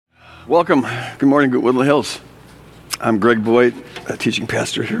Welcome. Good morning, good Woodland Hills. I'm Greg Boyd, a teaching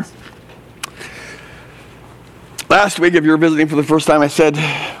pastor here. Last week, if you were visiting for the first time, I said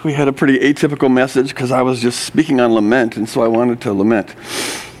we had a pretty atypical message because I was just speaking on lament, and so I wanted to lament.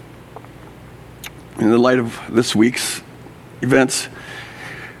 In the light of this week's events,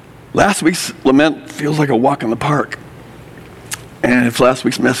 last week's lament feels like a walk in the park. And if last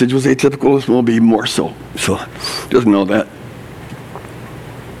week's message was atypical, this will be more so. So just know that.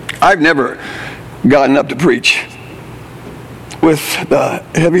 I've never gotten up to preach with the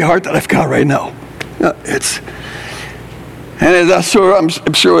heavy heart that I've got right now.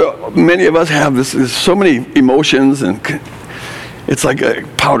 I'm sure many of us have this. There's so many emotions, and it's like a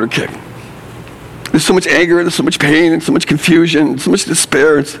powder keg. There's so much anger, there's so much pain, and so much confusion, so much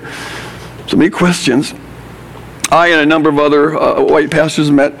despair, and so many questions. I and a number of other white pastors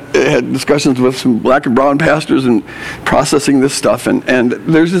had discussions with some black and brown pastors and processing this stuff. And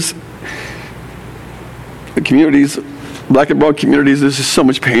there's this, the communities, black and brown communities, there's just so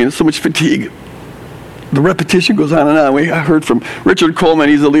much pain, so much fatigue. The repetition goes on and on. I heard from Richard Coleman.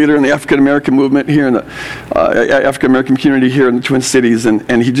 He's a leader in the African American movement here in the African American community here in the Twin Cities.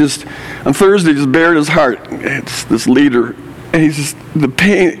 And he just, on Thursday, just bared his heart. It's this leader. And he's just, the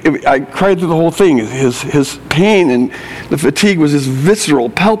pain, I cried through the whole thing. His pain and the fatigue was just visceral,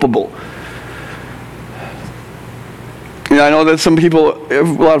 palpable. And I know that some people, a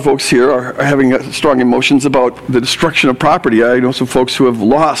lot of folks here are having strong emotions about the destruction of property. I know some folks who have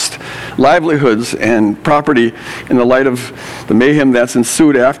lost livelihoods and property in the light of the mayhem that's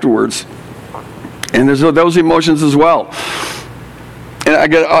ensued afterwards. And there's those emotions as well. And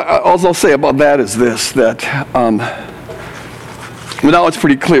all I'll say about that is this, that now it's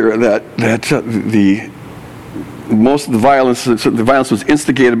pretty clear that most of the violence was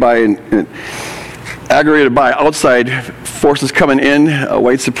instigated by and aggravated by outside forces coming in,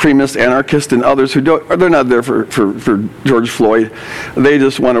 white supremacists, anarchists, and others they're not there for George Floyd. They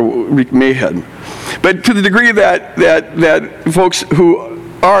just want to wreak mayhem. But to the degree that folks who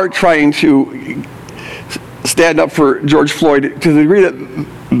are trying to stand up for George Floyd, to the degree that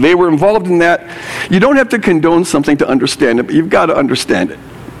they were involved in that, you don't have to condone something to understand it, but you've got to understand it.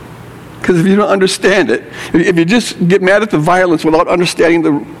 Because if you don't understand it, if you just get mad at the violence without understanding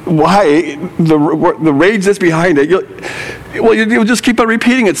the rage that's behind it, you'll just keep on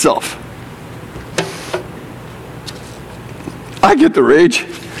repeating itself. I get the rage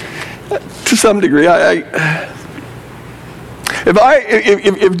to some degree.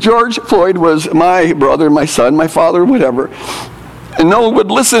 If George Floyd was my brother, my son, my father, whatever, and no one would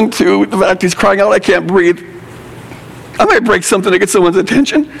listen to the fact he's crying out, "I can't breathe," I might break something to get someone's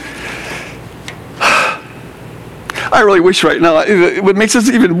attention. I really wish right now, what makes this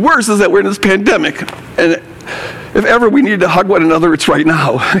even worse is that we're in this pandemic. And if ever we need to hug one another, it's right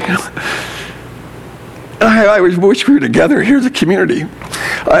now. I wish we were together here as a community.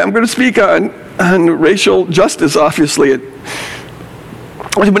 I'm going to speak on racial justice, obviously.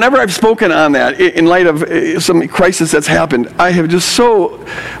 Whenever I've spoken on that, in light of some crisis that's happened, I have just so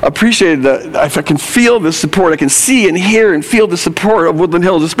appreciated that I can feel the support. I can see and hear and feel the support of Woodland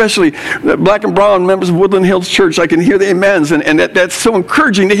Hills, especially the black and brown members of Woodland Hills Church. I can hear the amens, and that's so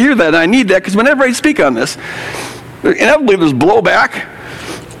encouraging to hear that. And I need that, because whenever I speak on this, inevitably there's blowback.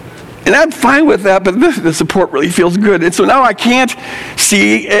 And I'm fine with that, but the support really feels good. And so now I can't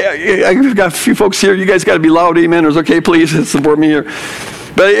see, I've got a few folks here, you guys got to be loud, amen, okay, please support me here.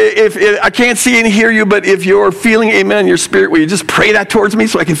 But if I can't see and hear you, but if you're feeling amen in your spirit, will you just pray that towards me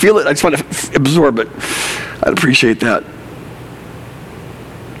so I can feel it? I just want to absorb it. I'd appreciate that.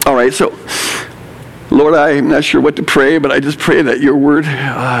 All right, so Lord, I'm not sure what to pray, but I just pray that your word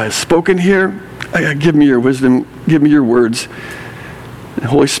is spoken here. Give me your wisdom, give me your words. And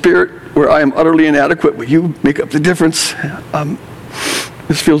Holy Spirit, where I am utterly inadequate, will you make up the difference?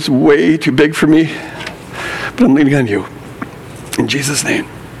 This feels way too big for me, but I'm leaning on you. In Jesus' name,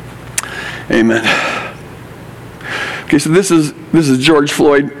 amen. Okay, so this is George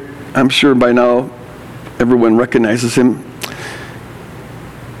Floyd. I'm sure by now everyone recognizes him.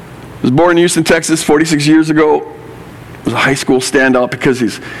 He was born in Houston, Texas, 46 years ago. He was a high school standout because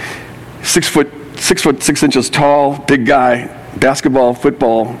he's 6 foot 6 inches tall, big guy, basketball,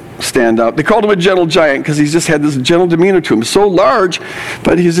 football standout. They called him a gentle giant because he's just had this gentle demeanor to him. So large,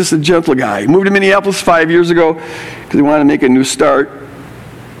 but he's just a gentle guy. He moved to Minneapolis 5 years ago because he wanted to make a new start.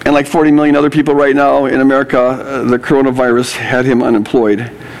 And like 40 million other people right now in America, the coronavirus had him unemployed.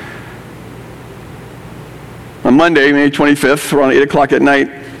 On Monday, May 25th, around 8 o'clock at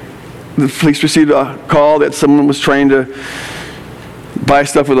night, the police received a call that someone was trying to buy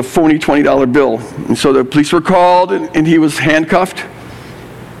stuff with a phony $20 bill. And so the police were called, and he was handcuffed.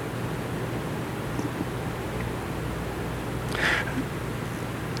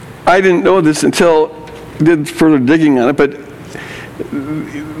 I didn't know this until I did further digging on it, but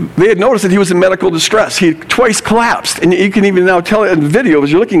they had noticed that he was in medical distress. He had twice collapsed, and you can even now tell it in the video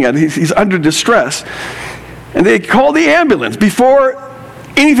as you're looking at it, he's under distress. And they called the ambulance before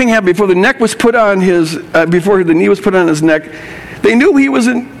anything happened, before the neck was put on his, before the knee was put on his neck. They knew he was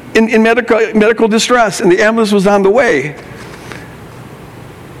in medical distress, and the ambulance was on the way.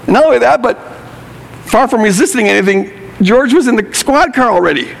 And not only that, but far from resisting anything, George was in the squad car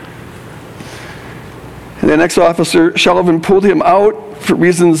already. And then ex-officer Shelvin pulled him out for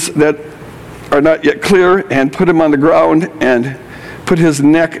reasons that are not yet clear and put him on the ground and put his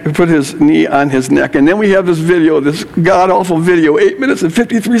knee on his neck. And then we have this video, this god-awful video, 8 minutes and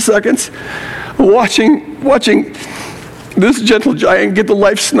 53 seconds, watching this gentle giant get the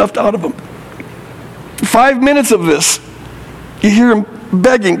life snuffed out of him. 5 minutes of this. You hear him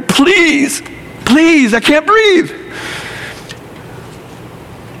begging, please, please, I can't breathe.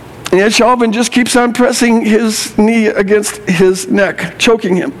 And yet Shelvin just keeps on pressing his knee against his neck,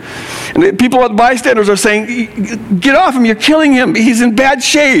 choking him. And the people, the bystanders are saying, get off him, you're killing him, he's in bad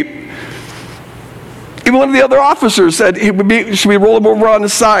shape. Even one of the other officers said, should we roll him over on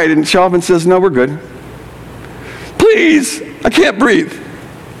his side? And Shelvin says, no, we're good. Please, I can't breathe.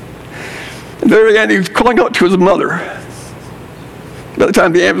 And there again, he was calling out to his mother. By the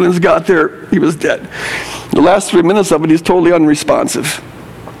time the ambulance got there, he was dead. The last 3 minutes of it, he's totally unresponsive.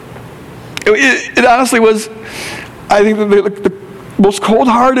 It honestly was, I think, the most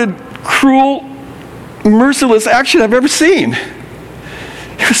cold-hearted, cruel, merciless action I've ever seen.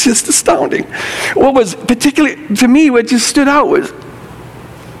 It was just astounding. What was particularly, to me, what just stood out was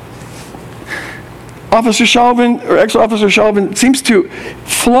Officer Shelvin, or ex-officer Shelvin, seems to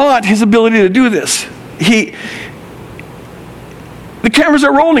flaunt his ability to do this. The cameras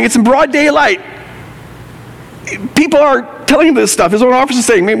are rolling. It's in broad daylight. People are telling him this stuff. His own officer is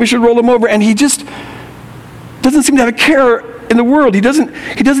saying, maybe we should roll him over. And he just doesn't seem to have a care in the world. He doesn't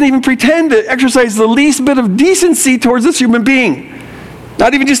even pretend to exercise the least bit of decency towards this human being.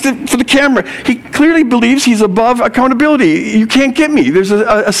 Not even just for the camera. He clearly believes he's above accountability. You can't get me. There's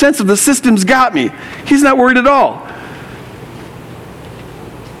a sense of the system's got me. He's not worried at all.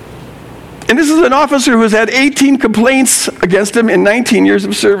 And this is an officer who has had 18 complaints against him in 19 years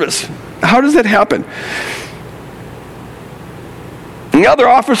of service. How does that happen? And the other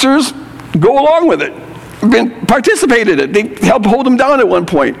officers go along with it, participated in it. They helped hold him down at one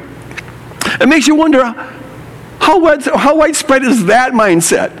point. It makes you wonder, how widespread is that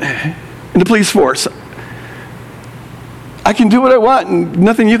mindset in the police force? I can do what I want and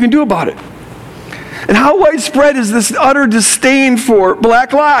nothing you can do about it. And how widespread is this utter disdain for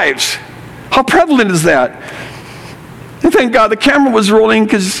black lives? How prevalent is that? And thank God the camera was rolling,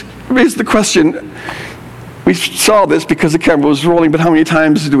 because it raised the question. We saw this because the camera was rolling, but how many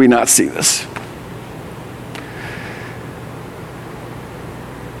times do we not see this?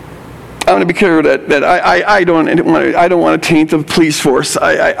 I want to be clear that I don't want to taint the police force.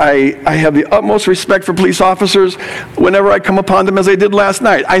 I have the utmost respect for police officers whenever I come upon them, as I did last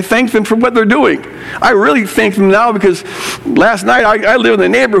night. I thank them for what they're doing. I really thank them now, because last night I live in a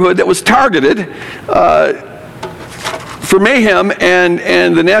neighborhood that was targeted for mayhem,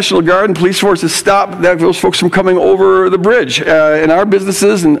 and the National Guard and police forces stopped those folks from coming over the bridge. And our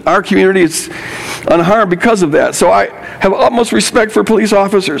businesses and our community is unharmed because of that. So I have utmost respect for police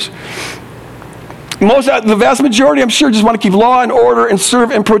officers. The vast majority, I'm sure, just want to keep law and order and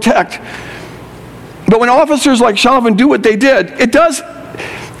serve and protect. But when officers like Shelvin do what they did,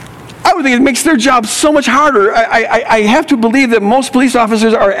 I would think it makes their job so much harder. I have to believe that most police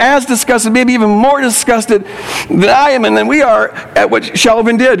officers are as disgusted, maybe even more disgusted than I am and than we are at what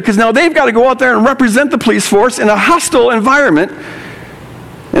Shelvin did. Because now they've got to go out there and represent the police force in a hostile environment.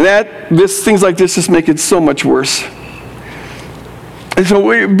 And things like this just make it so much worse. And so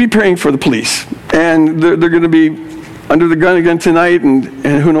we be praying for the police. And they're going to be under the gun again tonight, and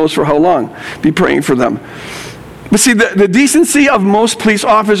who knows for how long. Be praying for them. But see, the decency of most police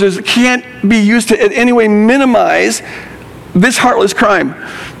officers can't be used to in any way minimize this heartless crime.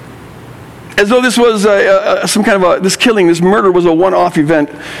 As though this was this killing, this murder was a one-off event.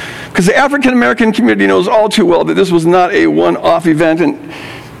 Because the African American community knows all too well that this was not a one-off event. And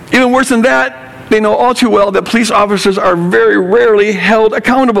even worse than that, they know all too well that police officers are very rarely held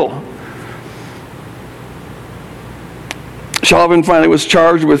accountable. Shelvin finally was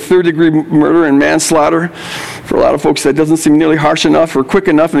charged with third-degree murder and manslaughter. For a lot of folks, that doesn't seem nearly harsh enough or quick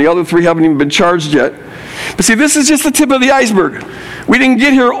enough, and the other three haven't even been charged yet. But see, this is just the tip of the iceberg. We didn't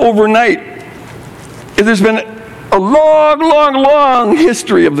get here overnight. There's been a long, long, long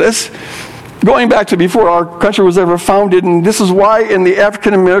history of this. going back to before our country was ever founded, and this is why in the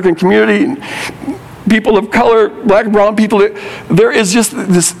African American community, people of color, black, brown people, there is just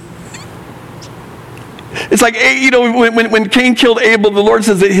this. It's like, when Cain killed Abel, the Lord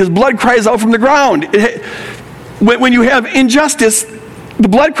says that his blood cries out from the ground. When you have injustice, the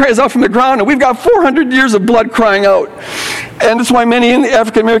blood cries out from the ground, and we've got 400 years of blood crying out. And that's why many in the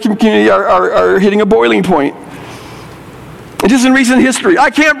African American community are hitting a boiling point. And just in recent history, I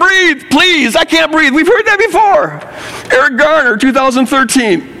can't breathe, please, I can't breathe. We've heard that before. Eric Garner,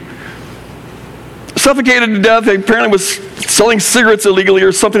 2013. Suffocated to death, he apparently was selling cigarettes illegally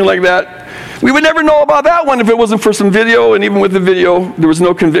or something like that. We would never know about that one if it wasn't for some video, and even with the video, there was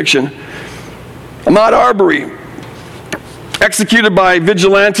no conviction. Ahmaud Arbery, executed by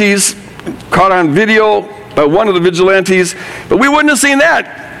vigilantes, caught on video by one of the vigilantes, but we wouldn't have seen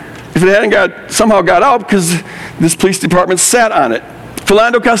that if it hadn't somehow got out because this police department sat on it.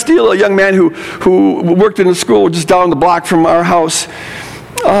 Philando Castile, a young man who worked in a school just down the block from our house,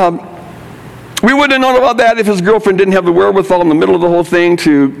 we wouldn't have known about that if his girlfriend didn't have the wherewithal in the middle of the whole thing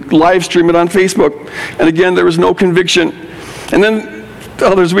to live stream it on Facebook. And again, there was no conviction. And then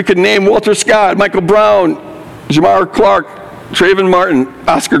others we could name: Walter Scott, Michael Brown, Jamar Clark, Trayvon Martin,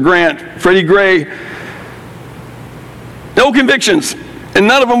 Oscar Grant, Freddie Gray. No convictions. And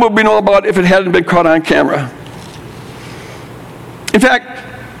none of them would we know about if it hadn't been caught on camera. In fact,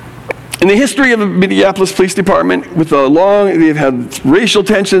 in the history of the Minneapolis Police Department, they've had racial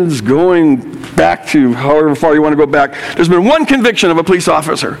tensions going back to however far you want to go back. There's been one conviction of a police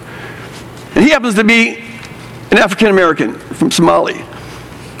officer. And he happens to be an African American from Somali.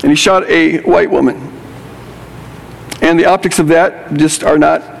 And he shot a white woman. And the optics of that just are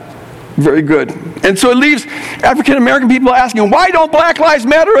not very good. And so it leaves African American people asking, why don't Black Lives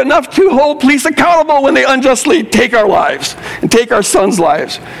Matter enough to hold police accountable when they unjustly take our lives and take our sons'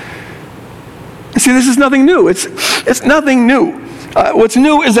 lives? See, this is nothing new. It's nothing new. What's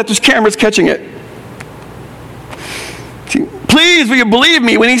new is that there's cameras catching it. See, please, will you believe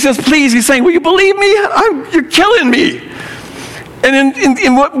me? When he says please, he's saying, will you believe me? You're killing me. And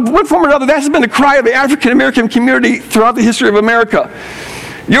in one form or another, that has been the cry of the African American community throughout the history of America.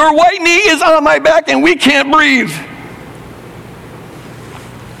 Your white knee is on my back and we can't breathe.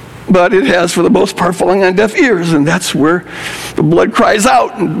 But it has, for the most part, fallen on deaf ears, and that's where the blood cries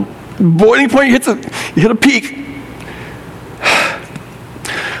out. And boiling point, you hit a peak.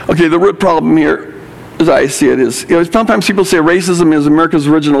 Okay, the root problem here, as I see it, is sometimes people say racism is America's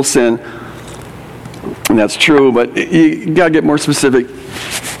original sin, and that's true, but you got to get more specific.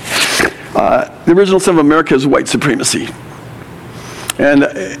 The original sin of America is white supremacy. And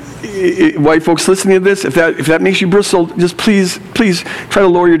white folks listening to this, if that makes you bristle, just please try to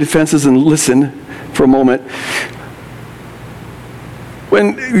lower your defenses and listen for a moment.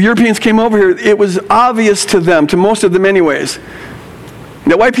 When Europeans came over here, it was obvious to them, to most of them anyways,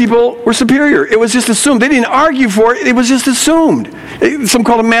 that white people were superior. It was just assumed. They didn't argue for it. It was just assumed. Some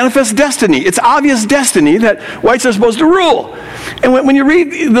call it manifest destiny. It's obvious destiny that whites are supposed to rule. And when you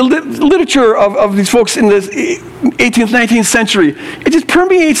read the literature of these folks in the 18th, 19th century, it just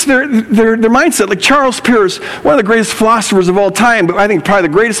permeates their mindset. Like Charles Peirce, one of the greatest philosophers of all time, but I think probably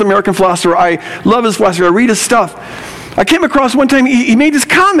the greatest American philosopher. I love his philosophy. I read his stuff. I came across one time, he made this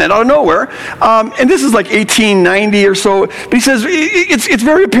comment out of nowhere, and this is like 1890 or so, but he says, it's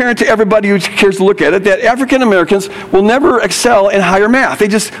very apparent to everybody who cares to look at it that African Americans will never excel in higher math. They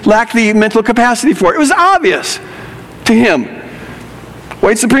just lack the mental capacity for it. It was obvious to him.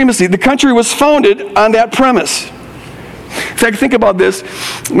 White supremacy. The country was founded on that premise. In fact, think about this.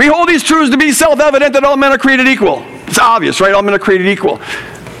 We hold these truths to be self-evident that all men are created equal. It's obvious, right? All men are created equal.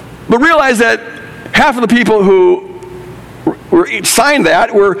 But realize that half of the people who signed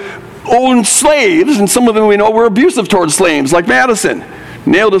that were owned slaves, and some of them we know were abusive towards slaves, like Madison.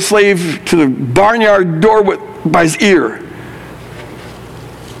 Nailed a slave to the barnyard door by his ear.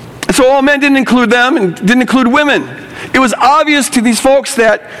 And so all men didn't include them and didn't include women. It was obvious to these folks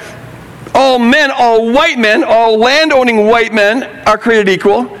that all men, all white men, all land-owning white men are created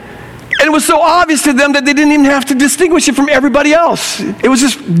equal. And it was so obvious to them that they didn't even have to distinguish it from everybody else. It was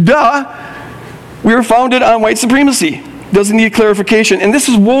just, duh. We were founded on white supremacy. Doesn't need clarification. And this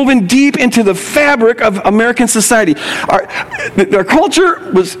is woven deep into the fabric of American society. Our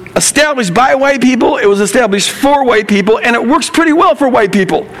culture was established by white people. It was established for white people. And it works pretty well for white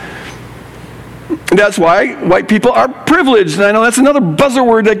people. And that's why white people are privileged. And I know that's another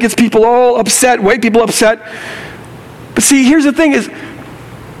buzzword that gets people all upset, white people upset. But see, here's the thing is,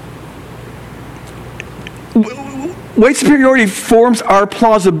 white superiority forms our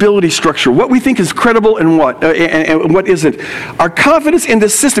plausibility structure, what we think is credible and what isn't. Our confidence in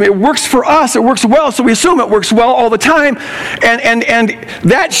this system, it works for us, it works well, so we assume it works well all the time, and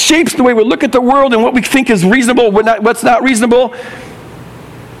that shapes the way we look at the world and what we think is reasonable, what's not reasonable.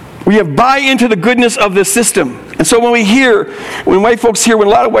 We have buy into the goodness of this system. And so when a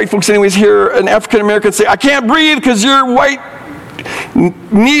lot of white folks anyways hear an African American say, I can't breathe because your white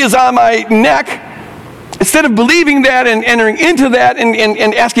knee is on my neck, instead of believing that and entering into that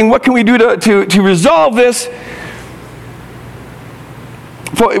and asking what can we do to resolve this,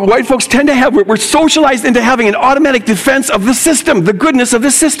 white folks tend to we're socialized into having an automatic defense of the system, the goodness of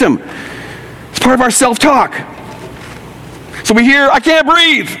the system. It's part of our self-talk. So we hear, I can't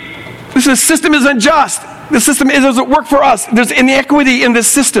breathe. This system is unjust. This system doesn't work for us. There's inequity in this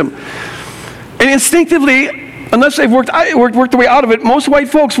system. And instinctively, unless they've worked their way out of it, most white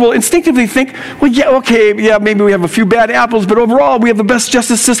folks will instinctively think, well, maybe we have a few bad apples, but overall we have the best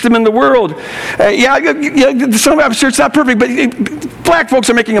justice system in the world. I'm sure it's not perfect, but black folks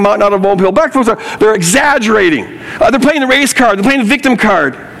are making a mountain out of a molehill. Black folks they're exaggerating. They're playing the race card. They're playing the victim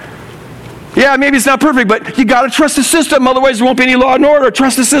card. Yeah, maybe it's not perfect, but you got to trust the system, otherwise there won't be any law and order.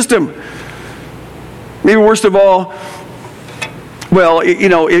 Trust the system. Maybe worst of all, well,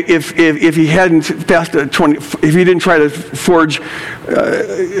 if he hadn't passed if he didn't try to forge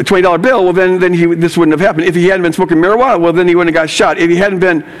a $20 bill, well, then this wouldn't have happened. If he hadn't been smoking marijuana, well, then he wouldn't have got shot. If he hadn't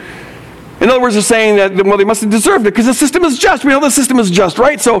been, in other words, they're saying that, well, they must have deserved it because the system is just. We know the system is just,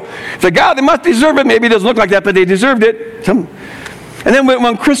 right? So if they got it, they must deserve it. Maybe it doesn't look like that, but they deserved it. And then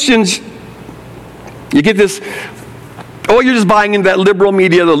when Christians, you get this, you're just buying into that liberal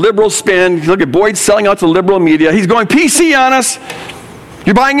media, the liberal spin. Look at Boyd selling out to the liberal media. He's going PC on us.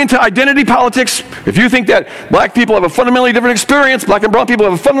 You're buying into identity politics. If you think that black people have a fundamentally different experience, black and brown people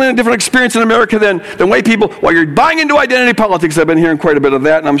have a fundamentally different experience in America than white people, well, you're buying into identity politics. I've been hearing quite a bit of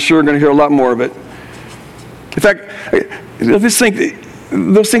that, and I'm sure I'm going to hear a lot more of it. In fact, those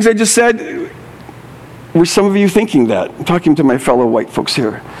things I just said, were some of you thinking that? I'm talking to my fellow white folks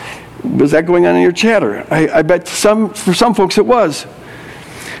here. Was that going on in your chatter? I bet for some folks it was.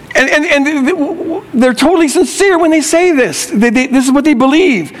 And they're totally sincere when they say this. This is what they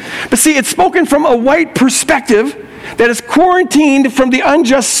believe. But see, it's spoken from a white perspective that is quarantined from the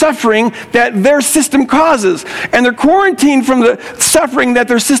unjust suffering that their system causes. And they're quarantined from the suffering that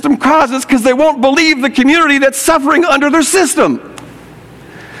their system causes because they won't believe the community that's suffering under their system.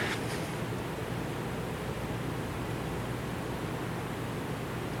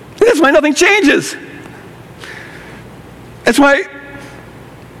 That's why nothing changes. That's why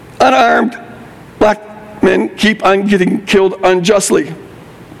unarmed black men keep on getting killed unjustly.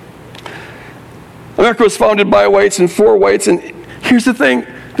 America was founded by whites and for whites, and here's the thing,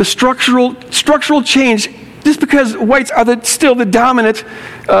 the structural change, just because whites are still the dominant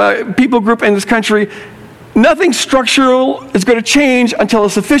people group in this country, nothing structural is going to change until a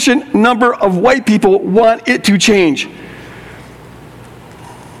sufficient number of white people want it to change.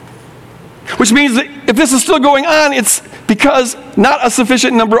 Which means that if this is still going on, it's because not a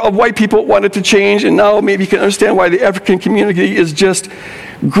sufficient number of white people want it to change, and now maybe you can understand why the African community is just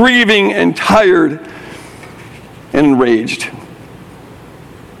grieving and tired and enraged.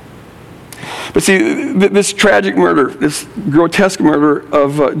 But see, this tragic murder, this grotesque murder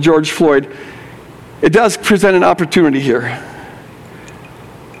of George Floyd, it does present an opportunity here.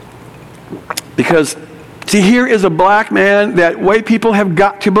 Because, see, here is a black man that white people have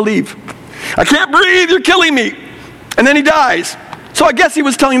got to believe. I can't breathe, you're killing me. And then he dies. So I guess he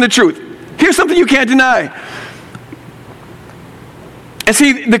was telling the truth. Here's something you can't deny. And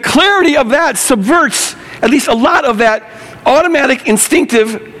see, the clarity of that subverts at least a lot of that automatic,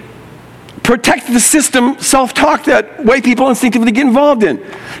 instinctive, protect the system self-talk that white people instinctively get involved in.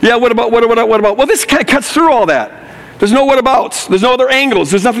 Yeah, what about? Well, this kind of cuts through all that. There's no what-abouts. There's no other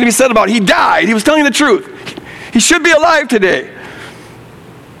angles. There's nothing to be said about it. He died. He was telling the truth. He should be alive today.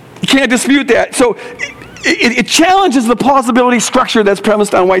 You can't dispute that. So it challenges the plausibility structure that's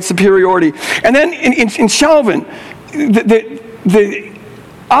premised on white superiority. And then in Chauvin, the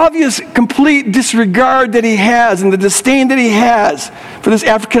obvious complete disregard that he has and the disdain that he has for this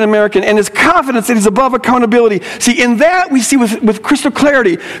African American and his confidence that he's above accountability. See, in that we see with crystal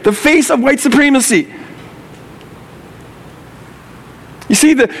clarity the face of white supremacy. You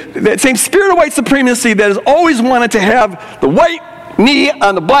see, that same spirit of white supremacy that has always wanted to have the white knee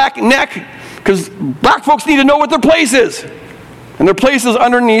on the black neck, because black folks need to know what their place is. And their place is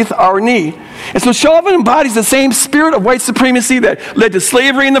underneath our knee. And so Chauvin embodies the same spirit of white supremacy that led to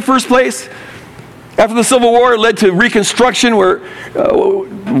slavery in the first place, After the Civil War, it led to Reconstruction, where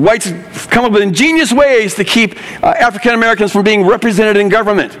whites come up with ingenious ways to keep African Americans from being represented in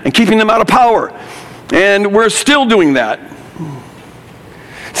government and keeping them out of power. And we're still doing that.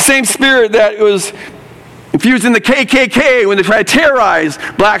 Same spirit that was infused in the KKK when they tried to terrorize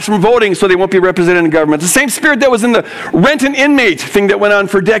blacks from voting so they won't be represented in government. The same spirit that was in the rent an inmate thing that went on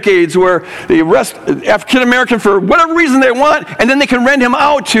for decades, where they arrest African American for whatever reason they want, and then they can rent him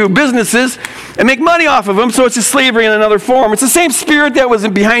out to businesses and make money off of him, so it's just slavery in another form. It's the same spirit that was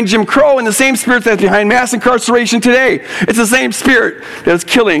behind Jim Crow and the same spirit that's behind mass incarceration today. It's the same spirit that is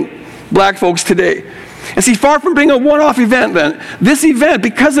killing black folks today. And see, far from being a one-off event then, this event,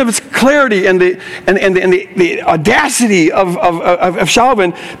 because of its clarity and the audacity of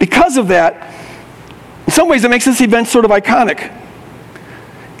Chauvin, because of that, in some ways it makes this event sort of iconic.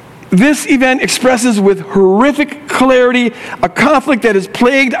 This event expresses with horrific clarity a conflict that has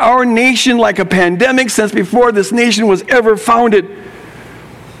plagued our nation like a pandemic since before this nation was ever founded.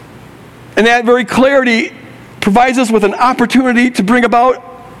 And that very clarity provides us with an opportunity to bring about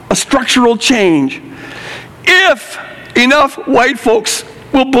a structural change. If enough white folks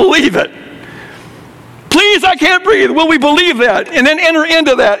will believe it. Please, I can't breathe. Will we believe that? And then enter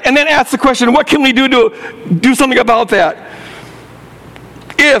into that. And then ask the question, what can we do to do something about that?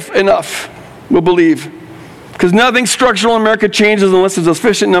 If enough will believe. Because nothing structural in America changes unless there's a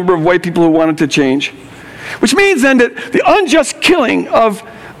sufficient number of white people who want it to change. Which means then that the unjust killing of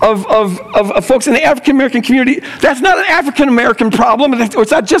folks in the African American community, that's not an African American problem, or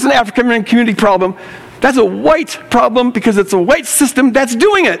it's not just an African American community problem. That's a white problem because it's a white system that's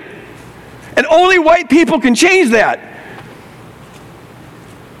doing it. And only white people can change that.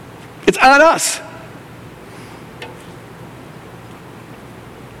 It's on us.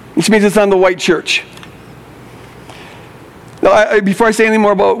 Which means it's on the white church. Now, before I say anything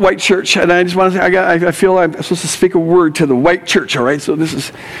more about white church, and I just want to say, I feel I'm supposed to speak a word to the white church, all right? So this is,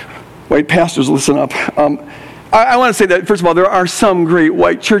 white pastors, listen up. I want to say that, first of all, there are some great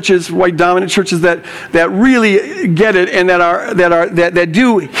white churches, white dominant churches that really get it and that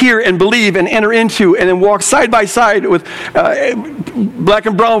do hear and believe and enter into and then walk side by side with black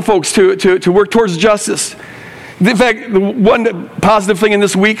and brown folks to work towards justice. In fact, the one positive thing in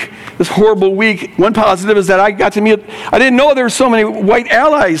this week, this horrible week, one positive is that I got to meet, I didn't know there were so many white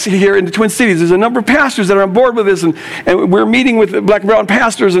allies here in the Twin Cities. There's a number of pastors that are on board with this, and we're meeting with black and brown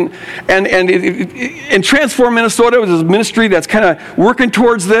pastors, and Transform Minnesota, which is a ministry that's kind of working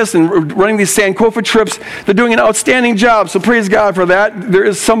towards this and running these Sankofa trips. They're doing an outstanding job, so praise God for that. There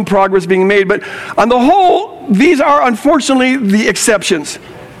is some progress being made, but on the whole, these are unfortunately the exceptions.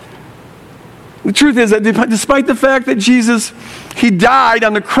 The truth is that despite the fact that Jesus, he died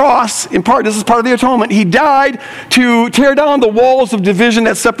on the cross, in part, this is part of the atonement, he died to tear down the walls of division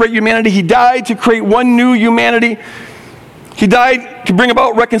that separate humanity. He died to create one new humanity. He died to bring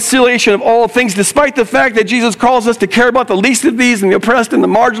about reconciliation of all things, despite the fact that Jesus calls us to care about the least of these and the oppressed and the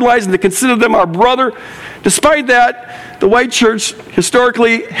marginalized and to consider them our brother. Despite that, the white church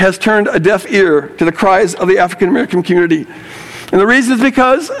historically has turned a deaf ear to the cries of the African American community. And the reason is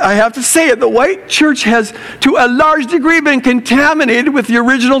because, I have to say it, the white church has, to a large degree, been contaminated with the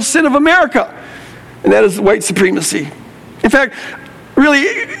original sin of America, and that is white supremacy. In fact,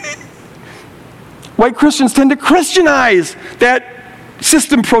 really, white Christians tend to Christianize that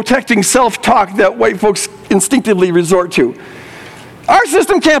system-protecting self-talk that white folks instinctively resort to. Our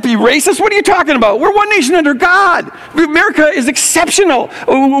system can't be racist. What are you talking about? We're one nation under God. America is exceptional.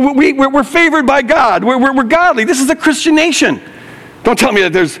 We're favored by God. We're godly. This is a Christian nation. Don't tell me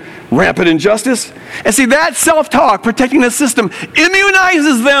that there's rampant injustice. And see, that self-talk, protecting the system,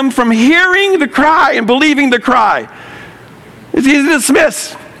 immunizes them from hearing the cry and believing the cry. It's easy to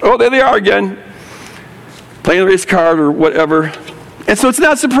dismiss. Oh, there they are again, playing the race card or whatever. And so it's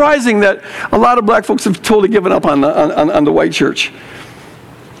not surprising that a lot of black folks have totally given up on the white church.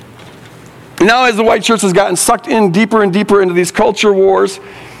 Now, as the white church has gotten sucked in deeper and deeper into these culture wars,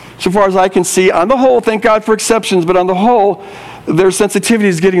 so far as I can see, on the whole, thank God for exceptions, but on the whole, their sensitivity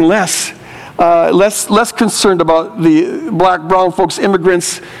is getting less concerned about the black, brown folks,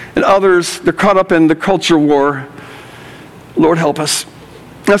 immigrants, and others. They're caught up in the culture war. Lord help us.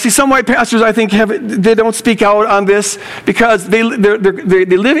 Now, see, some white pastors, I think, they don't speak out on this because they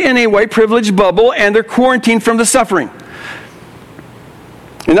live in a white privilege bubble and they're quarantined from the suffering.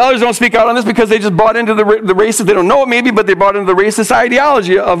 And others don't speak out on this because they just bought into the racist, they don't know it maybe, but they bought into the racist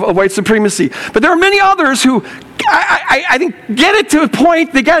ideology of white supremacy. But there are many others who, I think, get it to a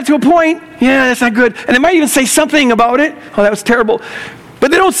point, yeah, that's not good. And they might even say something about it. Oh, that was terrible. But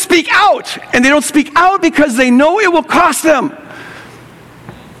they don't speak out. And they don't speak out because they know it will cost them.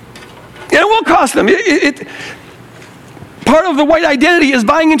 And will cost them. Part of the white identity is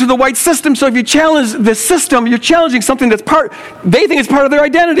buying into the white system. So if you challenge the system, you're challenging something they think is part of their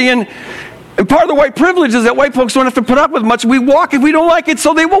identity. And part of the white privilege is that white folks don't have to put up with much. We walk if we don't like it,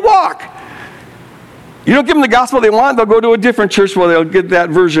 so they will walk. You don't give them the gospel they want, they'll go to a different church where they'll get that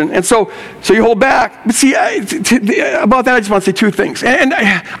version. And so you hold back. But see, about that, I just want to say two things. And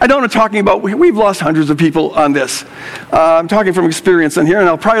I don't know talking about, we've lost hundreds of people on this. I'm talking from experience on here, and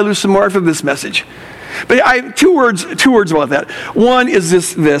I'll probably lose some more after this message. But two words about that. One is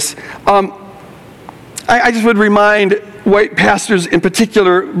this. I just would remind white pastors in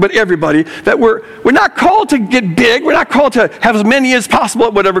particular, but everybody, that we're not called to get big. We're not called to have as many as possible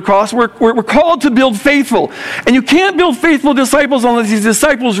at whatever cost. We're called to build faithful. And you can't build faithful disciples unless these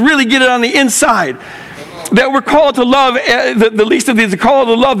disciples really get it on the inside. That we're called to love the least of these, called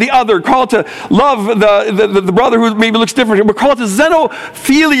to love the other, called to love the brother who maybe looks different. We're called to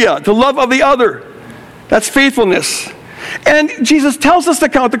xenophilia, to love of the other. That's faithfulness. And Jesus tells us to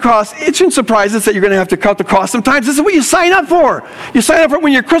count the cost. It shouldn't surprise us that you're going to have to count the cost sometimes. This is what you sign up for. You sign up for it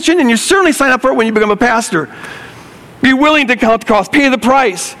when you're a Christian, and you certainly sign up for it when you become a pastor. Be willing to count the cost. Pay the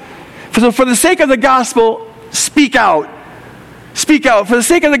price. So for the sake of the gospel, speak out. Speak out. For the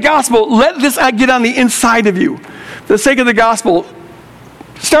sake of the gospel, let this get on the inside of you. For the sake of the gospel,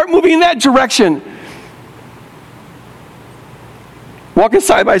 start moving in that direction. Walking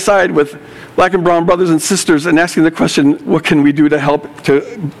side by side with black and brown brothers and sisters and asking the question, what can we do to help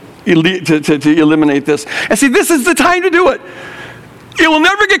to eliminate this? And see, this is the time to do it. It will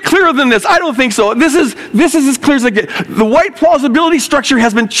never get clearer than this. I don't think so. This is as clear as it gets. The white plausibility structure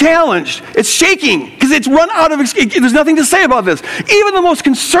has been challenged. It's shaking because it's run out of, there's nothing to say about this. Even the most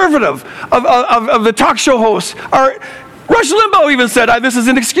conservative of the talk show hosts are, Rush Limbaugh even said, this is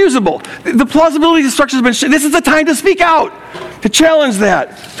inexcusable. The plausibility structure has been shaken. This is the time to speak out, to challenge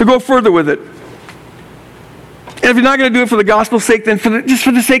that, to go further with it. And if you're not going to do it for the gospel's sake, then just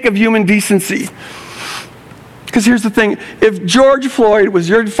for the sake of human decency. Because here's the thing. If George Floyd was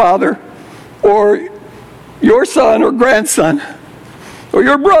your father, or your son or grandson, or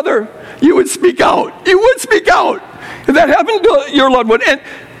your brother, you would speak out. You would speak out. If that happened to your loved one. And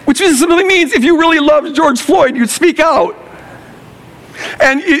which simply means if you really loved George Floyd, you'd speak out.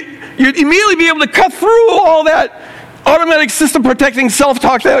 And you'd immediately be able to cut through all that automatic system protecting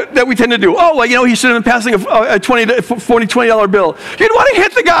self-talk that we tend to do. Oh, well, he should have been passing a $20 bill. You'd want to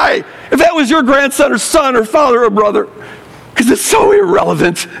hit the guy if that was your grandson or son or father or brother. Because it's so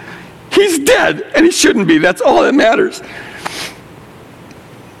irrelevant. He's dead, and he shouldn't be. That's all that matters.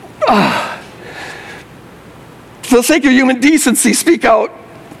 For the sake of human decency, speak out.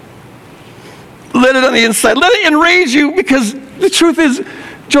 Let it on the inside. Let it enrage you, because the truth is,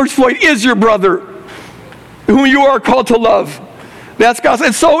 George Floyd is your brother, whom you are called to love. That's gospel.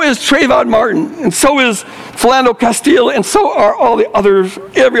 And so is Trayvon Martin, and so is Philando Castile, and so are all the others,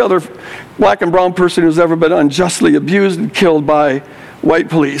 every other black and brown person who's ever been unjustly abused and killed by white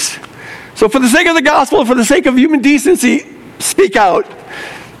police. So for the sake of the gospel, for the sake of human decency, speak out.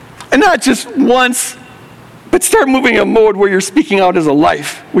 And not just once, but start moving in a mode where you're speaking out as a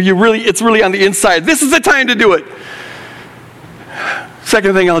life, where it's really on the inside. This is the time to do it.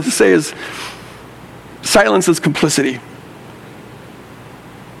 Second thing I'll just say is, silence is complicity.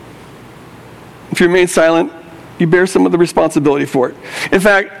 If you remain silent, you bear some of the responsibility for it. In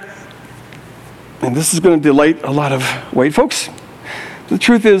fact, and this is going to delight a lot of white folks, the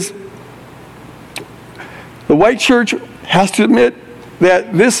truth is, the white church has to admit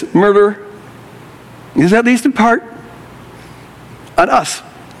that this murder is at least in part on us.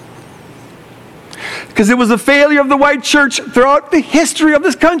 Because it was a failure of the white church throughout the history of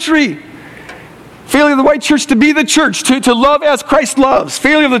this country. Failure of the white church to be the church, to love as Christ loves.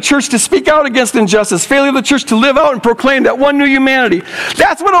 Failure of the church to speak out against injustice. Failure of the church to live out and proclaim that one new humanity.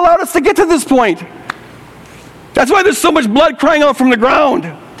 That's what allowed us to get to this point. That's why there's so much blood crying out from the ground.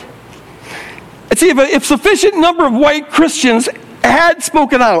 And see, if sufficient number of white Christians had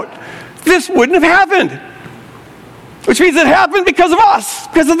spoken out, this wouldn't have happened. Which means it happened because of us,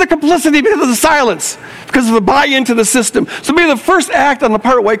 because of the complicity, because of the silence, because of the buy-in to the system. So maybe the first act on the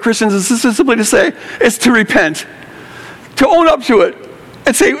part of white Christians is simply to say, is to repent, to own up to it,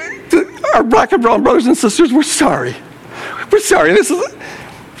 and say, our black and brown brothers and sisters, we're sorry. We're sorry.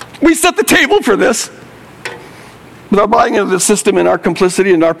 We set the table for this. With our buying into the system and our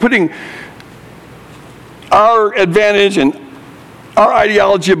complicity and our putting our advantage and our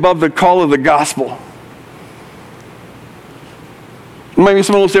ideology above the call of the gospel. Maybe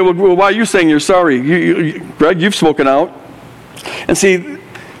someone will say, well, why are you saying you're sorry? Greg, you've spoken out. And see,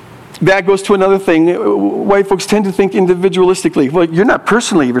 that goes to another thing. White folks tend to think individualistically. Well, you're not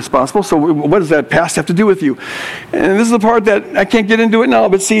personally responsible, so what does that past have to do with you? And this is the part that I can't get into it now,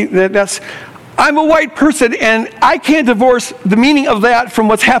 but see, I'm a white person, and I can't divorce the meaning of that from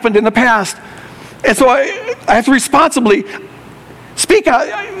what's happened in the past. And so I have to responsibly speak out,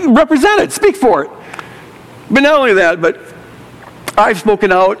 represent it, speak for it. But not only that, but I've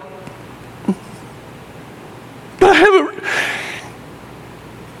spoken out. But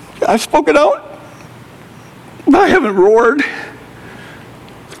I've spoken out, but I haven't roared.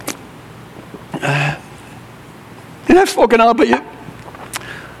 And I've spoken out, but yet,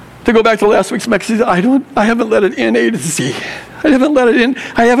 to go back to last week's message, I haven't let it in A to Z. I haven't let it in.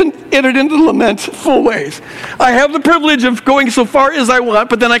 I haven't entered into the lament full ways. I have the privilege of going so far as I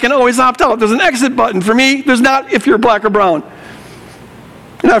want, but then I can always opt out. There's an exit button. For me, there's not if you're black or brown.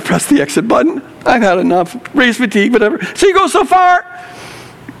 And I've pressed the exit button. I've had enough. Race fatigue, whatever. So you go so far.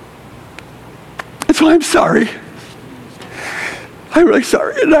 And so I'm sorry. I'm really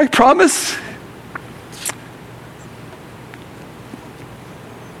sorry. And I promise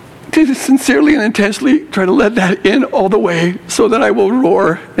to sincerely and intentionally try to let that in all the way so that I will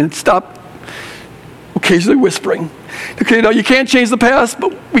roar and stop occasionally whispering. Okay, now you can't change the past,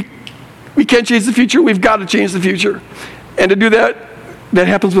 but we can't change the future. We've got to change the future. And to do that, that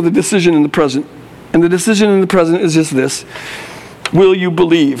happens with a decision in the present. And the decision in the present is just this. Will you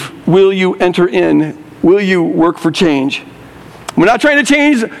believe? Will you enter in? Will you work for change? We're not trying to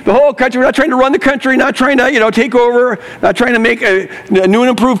change the whole country. We're not trying to run the country, not trying to, take over, not trying to make a new and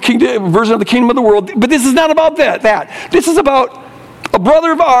improved version of the kingdom of the world. But this is not about that. This is about a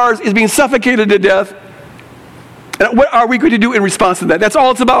brother of ours is being suffocated to death. And what are we going to do in response to that? That's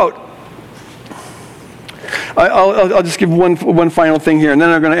all it's about. I'll just give one final thing here, and then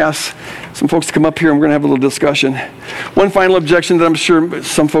I'm going to ask some folks to come up here, and we're going to have a little discussion. One final objection that I'm sure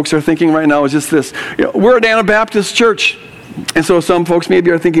some folks are thinking right now is just this. We're an Anabaptist church. And so some folks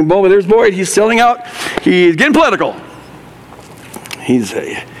maybe are thinking, well, there's Boyd. He's selling out. He's getting political. He's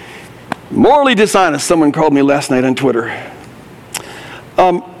morally dishonest. Someone called me last night on Twitter.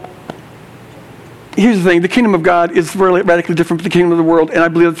 Here's the thing. The kingdom of God is really radically different from the kingdom of the world, and I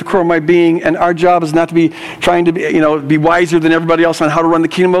believe that's the core of my being, and our job is not to be trying to be wiser than everybody else on how to run the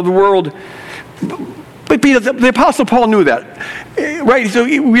kingdom of the world. But the Apostle Paul knew that, right? So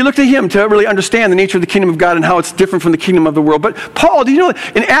we look to him to really understand the nature of the kingdom of God and how it's different from the kingdom of the world. But Paul, do you know,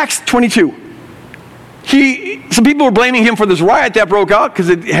 in Acts 22, some people were blaming him for this riot that broke out because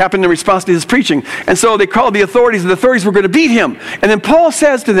it happened in response to his preaching. And so they called the authorities, and the authorities were going to beat him. And then Paul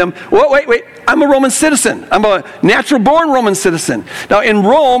says to them, wait, I'm a Roman citizen. I'm a natural-born Roman citizen. Now, in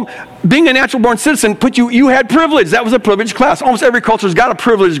Rome, being a natural-born citizen you had privilege. That was a privileged class. Almost every culture's got a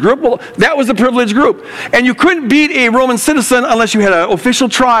privileged group. Well, that was a privileged group. And you couldn't beat a Roman citizen unless you had an official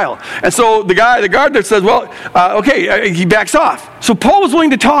trial. And so the guard there says, he backs off. So Paul was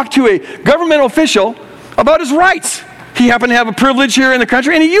willing to talk to a government official about his rights. He happened to have a privilege here in the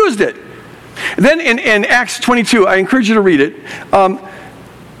country, and he used it. Then in Acts 22, I encourage you to read it.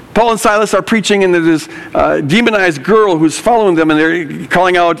 Paul and Silas are preaching, and there's this demonized girl who's following them, and they're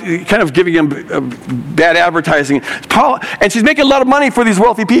calling out, kind of giving him bad advertising. And she's making a lot of money for these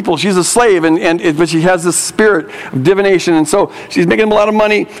wealthy people. She's a slave, but she has this spirit of divination, and so she's making them a lot of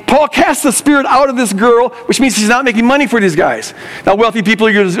money. Paul casts the spirit out of this girl, which means she's not making money for these guys. Now, wealthy people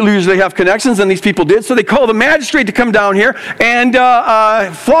usually have connections, and these people did, so they call the magistrate to come down here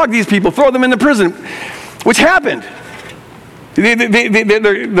and flog these people, throw them into prison, which happened.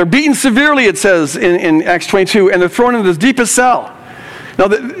 They're beaten severely, it says in Acts 22, and they're thrown into the deepest cell. Now,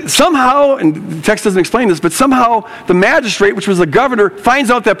 somehow, and the text doesn't explain this, but somehow the magistrate, which was the governor, finds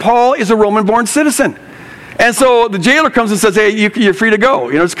out that Paul is a Roman-born citizen. And so the jailer comes and says, hey, you're free to go.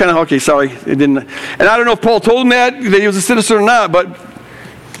 It's kind of, okay, sorry, it didn't. And I don't know if Paul told him that he was a citizen or not, but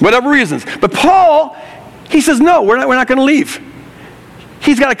whatever reasons. But Paul, he says, no, we're not going to leave.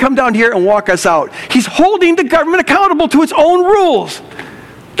 He's got to come down here and walk us out. He's holding the government accountable to its own rules.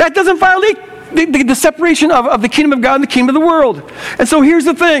 That doesn't violate the separation of the kingdom of God and the kingdom of the world. And so here's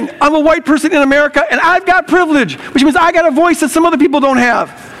the thing. I'm a white person in America, and I've got privilege, which means I got a voice that some other people don't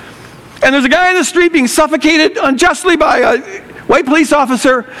have. And there's a guy in the street being suffocated unjustly by a white police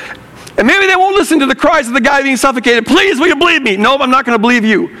officer, and maybe they won't listen to the cries of the guy being suffocated. Please, will you believe me? No, I'm not going to believe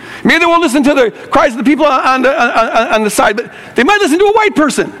you. Maybe they won't listen to the cries of the people on the side, but they might listen to a white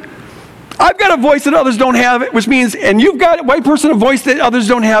person. I've got a voice that others don't have, which means, and you've got a white person, a voice that others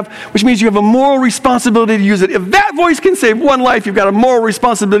don't have, which means you have a moral responsibility to use it. If that voice can save one life, you've got a moral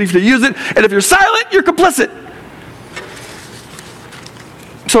responsibility to use it. And if you're silent, you're complicit.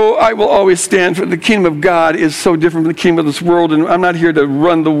 So I will always stand for the kingdom of God is so different from the kingdom of this world, and I'm not here to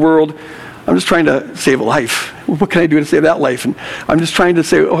run the world. I'm just trying to save a life. What can I do to save that life? And I'm just trying to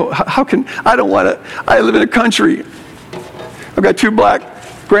say, I live in a country. I've got 2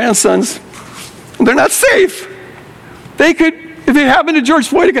 black grandsons. They're not safe. They could, if it happened to George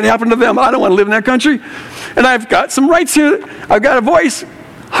Floyd, it could happen to them. I don't want to live in that country. And I've got some rights here. I've got a voice.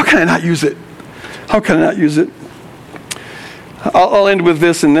 How can I not use it? How can I not use it? I'll end with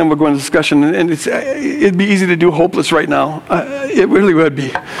this, and then we'll go into discussion. And it'd be easy to do hopeless right now. It really would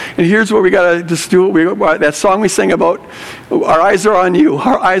be. And here's what we got to just do. That song we sang about, our eyes are on you.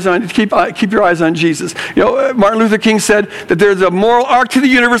 Our eyes on, keep your eyes on Jesus. You know, Martin Luther King said that there's a moral arc to the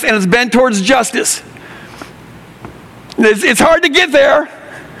universe, and it's bent towards justice. It's hard to get there.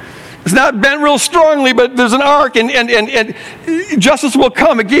 It's not bent real strongly, but there's an arc, and justice will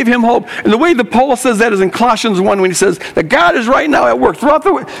come. It gave him hope. And the way that Paul says that is in Colossians 1 when he says that God is right now at work throughout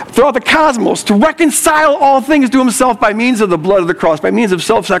the cosmos to reconcile all things to himself by means of the blood of the cross, by means of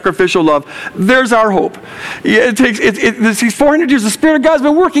self-sacrificial love. There's our hope. It takes these 400 years. The Spirit of God's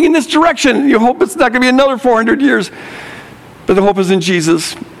been working in this direction. You hope it's not going to be another 400 years. But the hope is in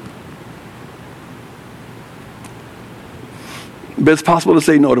Jesus. But it's possible to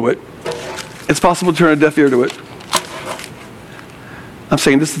say no to it. It's possible to turn a deaf ear to it. I'm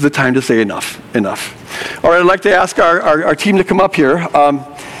saying this is the time to say enough. All right, I'd like to ask our team to come up here. And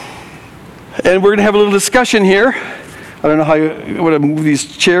we're going to have a little discussion here. I don't know how you want to move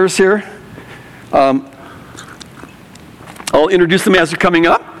these chairs here. I'll introduce them as they're coming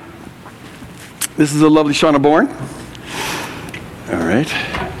up. This is the lovely Shauna Bourne. All right.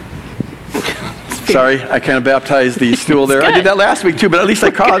 Sorry, I kind of baptized the stool there. I did that last week too, but at least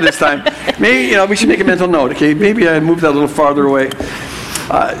I caught it this time. Maybe, we should make a mental note, okay? Maybe I moved that a little farther away.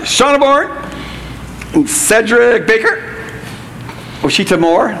 Shauna Bourne, and Cedric Baker, Oshita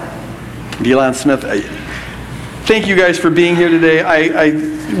Moore, Delan Smith. Thank you guys for being here today.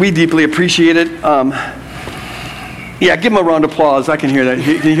 We deeply appreciate it. Yeah, give them a round of applause. I can hear that.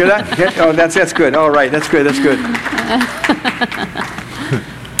 Can you hear that? Okay. Oh, that's good. All right, that's good.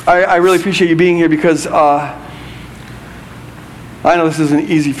 I really appreciate you being here because I know this isn't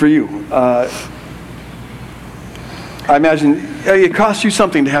easy for you. I imagine it costs you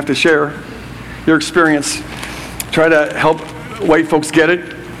something to have to share your experience, try to help white folks get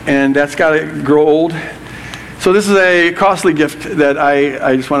it, and that's got to grow old. So this is a costly gift that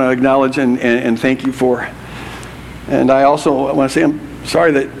I just want to acknowledge and thank you for. And I also want to say I'm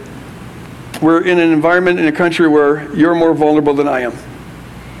sorry that we're in an environment in a country where you're more vulnerable than I am.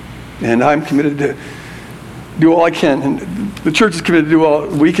 And I'm committed to do all I can, and the church is committed to do all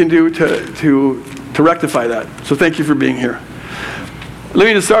we can do to rectify that. So thank you for being here. Let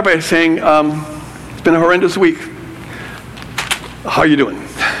me just start by saying it's been a horrendous week. How are you doing?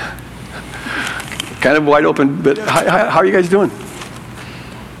 Kind of wide open, but how are you guys doing?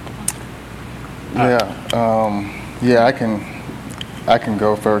 Yeah, I can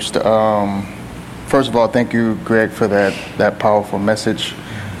go first. First of all, thank you, Greg, for that powerful message.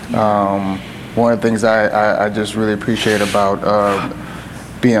 One of the things I just really appreciate about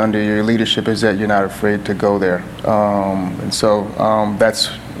being under your leadership is that you're not afraid to go there. And so that's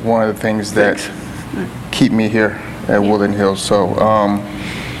one of the things that keep me here at Woodland Hills. So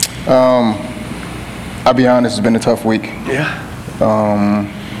I'll be honest, it's been a tough week. Yeah.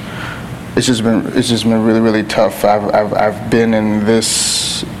 It's just been really, really tough. I've been in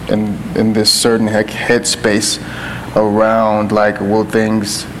this certain headspace around like, will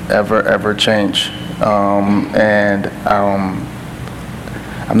things ever change? And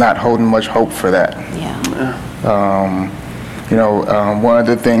I'm not holding much hope for that. Yeah. One of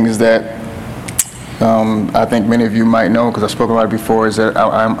the things that I think many of you might know, because I've spoken about it before, is that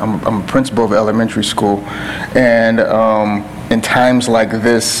I'm a principal of elementary school, and in times like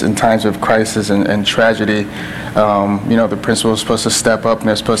this, in times of crisis and tragedy, the principal is supposed to step up, and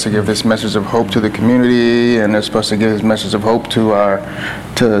they're supposed to give this message of hope to the community, and they're supposed to give this message of hope to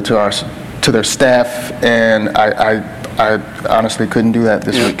their staff, and I honestly couldn't do that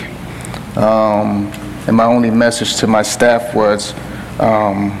this week. And my only message to my staff was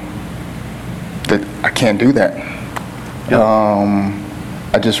that I can't do that. Yep.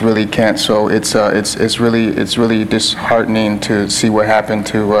 I just really can't. So it's really disheartening to see what happened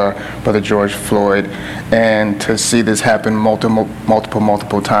to Brother George Floyd, and to see this happen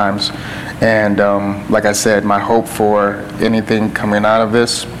multiple times. And like I said, my hope for anything coming out of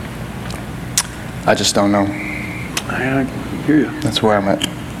this, I just don't know. I hear you. That's where I'm at.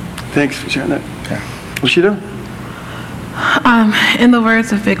 Thanks for sharing that. Yeah. What's she doing? In the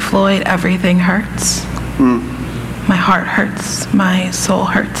words of Big Floyd, everything hurts. My heart hurts, my soul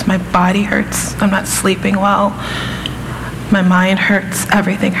hurts, my body hurts. I'm not sleeping well. My mind hurts,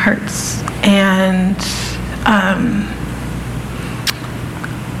 everything hurts. And I'm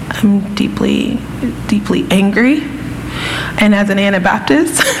deeply, deeply angry. And as an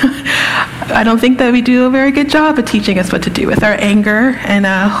Anabaptist, I don't think that we do a very good job of teaching us what to do with our anger in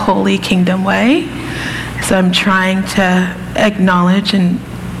a holy kingdom way. So I'm trying to acknowledge and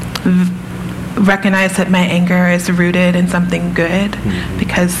recognize that my anger is rooted in something good,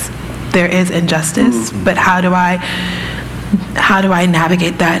 because there is injustice. But how do I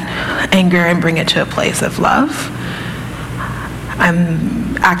navigate that anger and bring it to a place of love?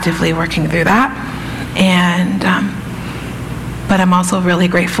 I'm actively working through that, and but I'm also really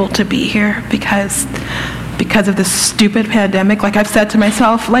grateful to be here because of this stupid pandemic. Like I've said to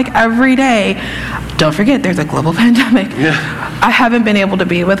myself, like every day, don't forget there's a global pandemic. Yeah. I haven't been able to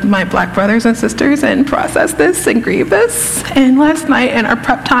be with my Black brothers and sisters and process this and grieve this. And last night in our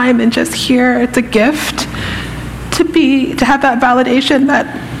prep time and just here, it's a gift to have that validation that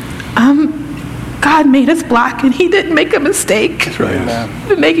God made us Black and He didn't make a mistake. That's right.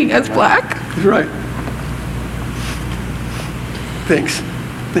 In making us Black. That's right. Thanks.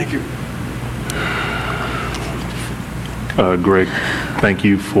 Thank you. Greg, thank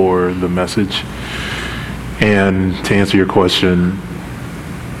you for the message. And to answer your question,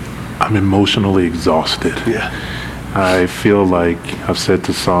 I'm emotionally exhausted. Yeah. I feel like I've said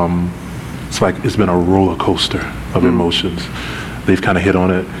to some, it's like it's been a roller coaster of emotions. They've kind of hit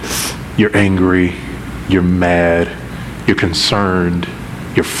on it. You're angry, you're mad, you're concerned,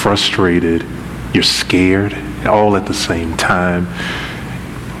 you're frustrated, you're scared, all at the same time.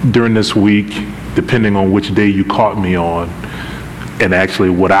 During this week, depending on which day you caught me on, and actually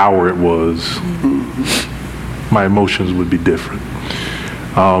what hour it was, my emotions would be different.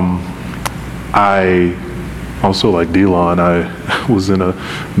 I also, like Delon, I was in a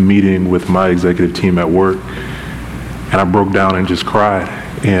meeting with my executive team at work, and I broke down and just cried.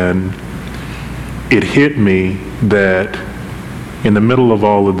 And it hit me that in the middle of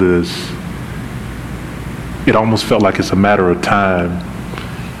all of this, it almost felt like it's a matter of time,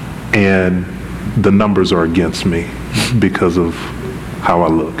 and the numbers are against me because of how I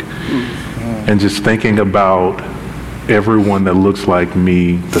look. And just thinking about everyone that looks like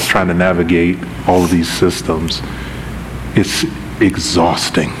me that's trying to navigate all of these systems, it's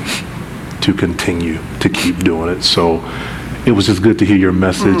exhausting to continue to keep doing it. So it was just good to hear your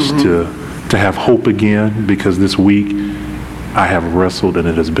message, to have hope again, because this week I have wrestled and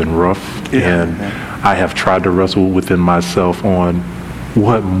it has been rough. And I have tried to wrestle within myself on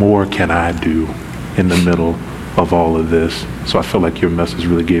what more can I do in the middle of all of this. So I feel like your message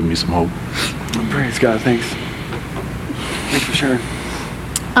really gave me some hope. Praise God. Thanks. Thanks for sharing.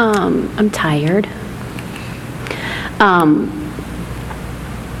 I'm tired.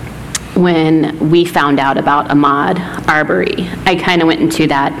 When we found out about Ahmaud Arbery, I kind of went into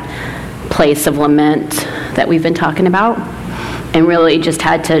that place of lament that we've been talking about, and really just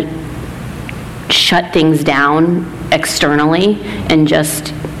had to shut things down externally and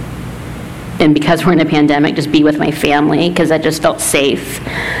because we're in a pandemic, just be with my family, because I just felt safe.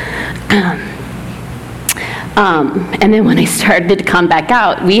 And then when I started to come back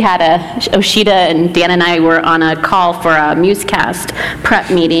out, we had Oshita and Dan and I were on a call for a Musecast prep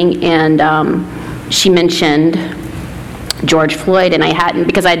meeting, and she mentioned George Floyd, and I hadn't,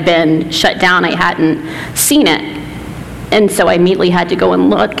 because I'd been shut down, I hadn't seen it. And so I immediately had to go and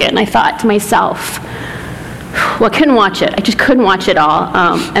look, and I thought to myself, well, I couldn't watch it. I just couldn't watch it all.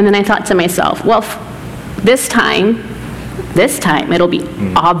 And then I thought to myself, well, this time, it'll be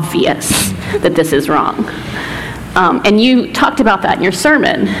obvious that this is wrong. And you talked about that in your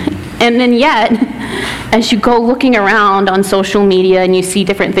sermon. And then yet, as you go looking around on social media and you see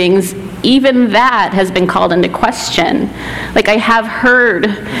different things, even that has been called into question. Like, I have heard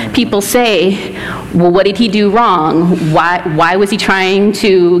people say, well, what did he do wrong? Why was he trying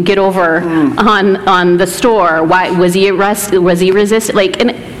to get over on the store? Why was he arrested? Was he resisted? Like,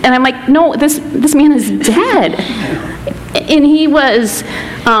 and I'm like, no, this man is dead. And he was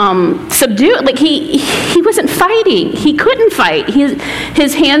subdued. Like, he wasn't fighting. He couldn't fight.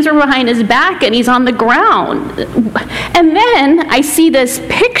 His hands are behind his back and he's on the ground. And then I see this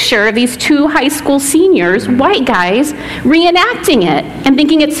picture of these two high school seniors, white guys, reenacting it and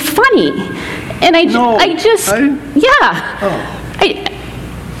thinking it's funny. And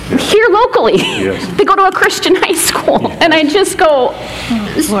here locally, they go to a Christian high school, and I just go,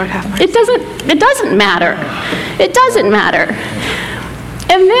 Lord have mercy. It doesn't matter. It doesn't matter.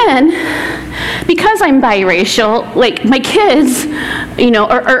 And then, because I'm biracial, like, my kids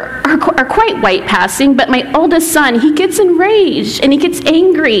are quite white passing, but my oldest son, he gets enraged and he gets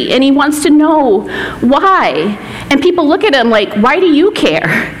angry and he wants to know why. And people look at him like, why do you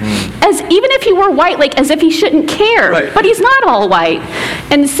care? As even if he were white, like as if he shouldn't care, Right. but he's not all white.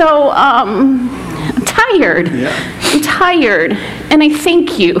 And so I'm tired. Yeah. I'm tired. And I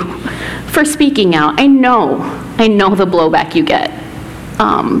thank you for speaking out. I know the blowback you get.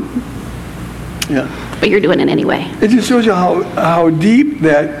 Yeah. But you're doing it anyway. It just shows you how deep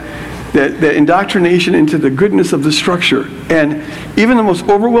that indoctrination into the goodness of the structure, and even the most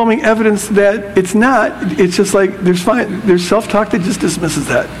overwhelming evidence that it's not, it's just like there's self-talk that just dismisses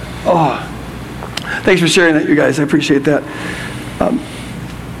that. Oh, thanks for sharing that, you guys. I appreciate that.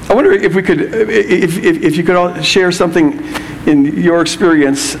 I wonder if we could, if you could all share something in your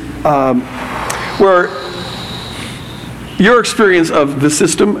experience where your experience of the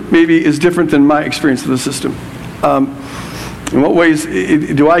system maybe is different than my experience of the system. In what ways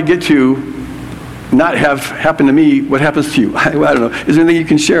do I get to not have happen to me what happens to you? I don't know. Is there anything you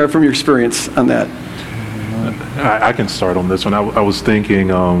can share from your experience on that? I can start on this one. I was thinking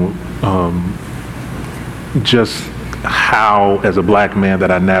just how, as a black man, that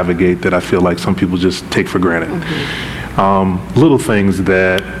I navigate that I feel like some people just take for granted. Little things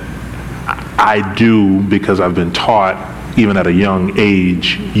that I do because I've been taught, even at a young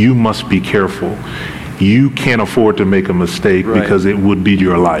age, you must be careful. You can't afford to make a mistake because it would be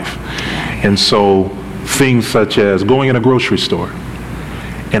your life. And so things such as going in a grocery store,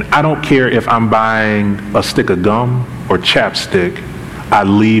 and I don't care if I'm buying a stick of gum or chapstick, I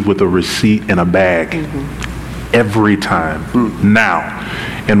leave with a receipt in a bag every time. Now,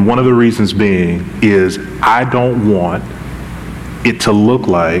 and one of the reasons being is I don't want it to look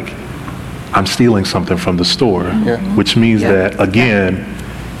like I'm stealing something from the store, which means that, again,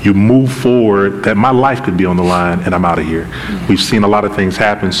 you move forward, that my life could be on the line and I'm out of here. We've seen a lot of things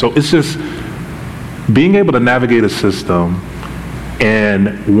happen. So it's just being able to navigate a system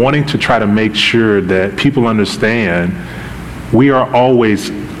and wanting to try to make sure that people understand black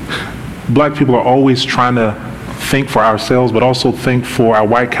people are always trying to think for ourselves, but also think for our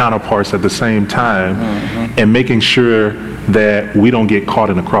white counterparts at the same time, and making sure that we don't get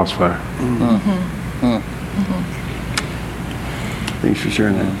caught in the crossfire. Thanks for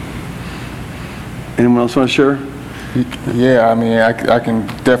sharing that. Anyone else want to share? Yeah, I mean, I can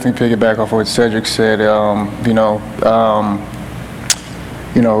definitely piggyback off what Cedric said. As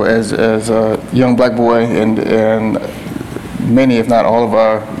a young black boy, and many, if not all of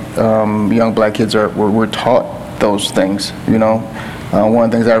our young black kids were taught those things. One of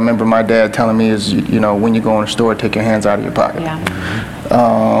the things I remember my dad telling me is, when you go in a store, take your hands out of your pocket.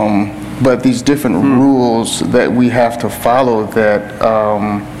 But these different rules that we have to follow that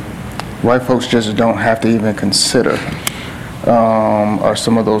white folks just don't have to even consider are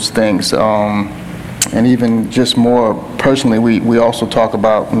some of those things. And even just more personally, we also talk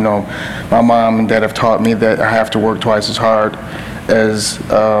about, my mom and dad have taught me that I have to work twice as hard as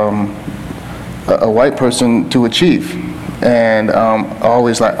a white person to achieve. And I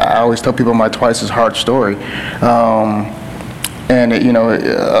always tell people my twice as hard story. And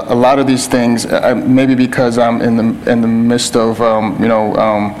a lot of these things, maybe because I'm in the midst of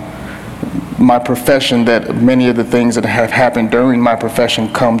my profession, that many of the things that have happened during my profession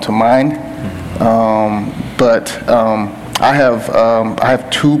come to mind. But I have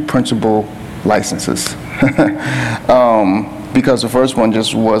 2 principal licenses because the first one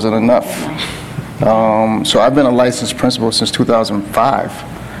just wasn't enough. So I've been a licensed principal since 2005.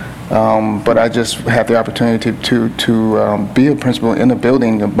 But I just had the opportunity to be a principal in a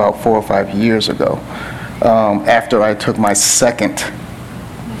building about 4 or 5 years ago, after I took my second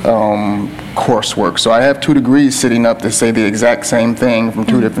coursework. So I have 2 degrees sitting up that say the exact same thing from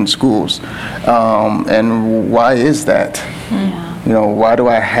 2 different schools. And why is that? Why do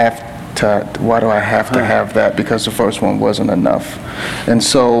I have to have that? Because the first one wasn't enough. And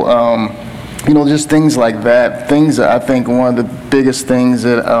so just things like that. Things that I think one of the biggest things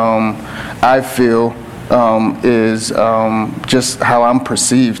that I feel is just how I'm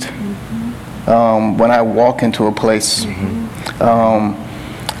perceived when I walk into a place.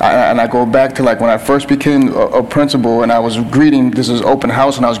 And I go back to when I first became a principal, and I was greeting, this is open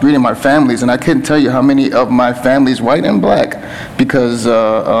house, and I was greeting my families, and I couldn't tell you how many of my families, white and black, because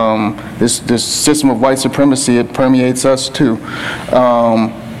this system of white supremacy, it permeates us too.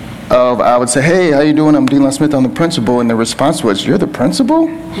 I would say, hey, how you doing? I'm Delon Smith, I'm the principal. And the response was, you're the principal?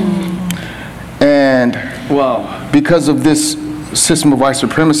 And because of this system of white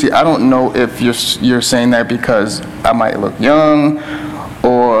supremacy, I don't know if you're saying that because I might look young,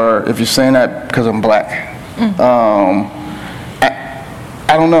 or if you're saying that because I'm black.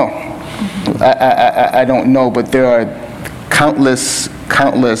 I don't know. I don't know, but there are countless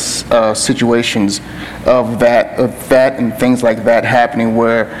situations of that and things like that happening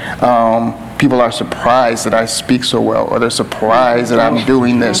where people are surprised that I speak so well, or they're surprised that I'm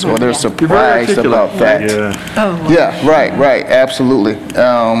doing this, or they're surprised about that. Yeah, right, absolutely.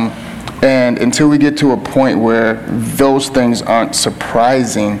 And until we get to a point where those things aren't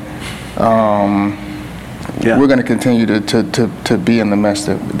surprising, we're going to continue to be in the mess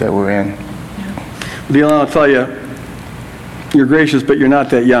that we're in. Dylan, I'll tell you, you're gracious, but you're not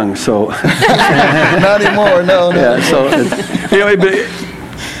that young, so. Not anymore, no. Yeah, so, anyway, but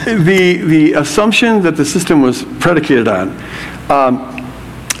the assumption that the system was predicated on,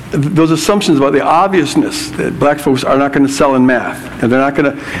 those assumptions about the obviousness that black folks are not going to sell in math, and they're not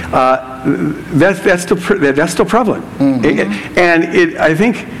going to, that's still prevalent. Mm-hmm. And it, I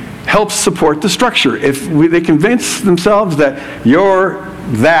think, helps support the structure. If they convince themselves that you're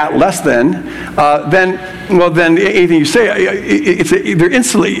that less than, then anything you say, they're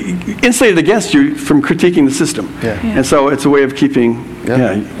insulated against you from critiquing the system. Yeah. And so it's a way of keeping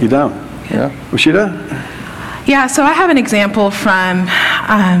you down. Yeah. Rashida? Yeah, so I have an example from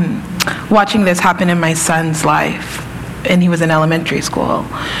watching this happen in my son's life, and he was in elementary school.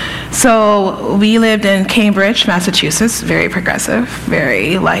 So we lived in Cambridge, Massachusetts, very progressive,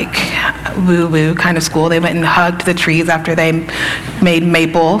 very like woo-woo kind of school. They went and hugged the trees after they made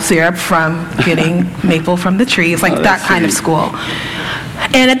maple syrup from getting maple from the trees, like that kind of school.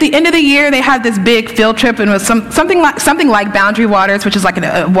 And at the end of the year, they had this big field trip, and it was something like Boundary Waters, which is like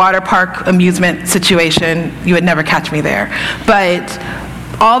a water park amusement situation. You would never catch me there, but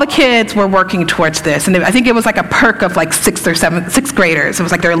all the kids were working towards this, and I think it was like a perk of like sixth graders. It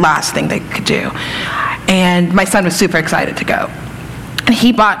was like their last thing they could do, and my son was super excited to go. And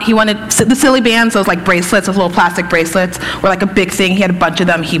he wanted the silly bands, those like bracelets, those little plastic bracelets, were like a big thing. He had a bunch of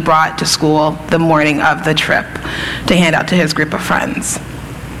them he brought to school the morning of the trip to hand out to his group of friends.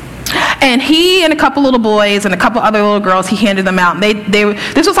 And he and a couple little boys and a couple other little girls, he handed them out. And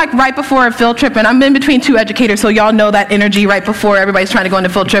this was like right before a field trip, and I'm in between two educators, so y'all know that energy right before everybody's trying to go on a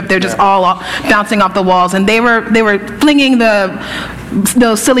field trip. They're just all bouncing off the walls, and they were flinging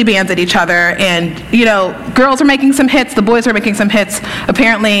those silly bands at each other. And girls were making some hits, the boys were making some hits.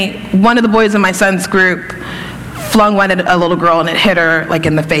 Apparently, one of the boys in my son's group flung one at a little girl, and it hit her like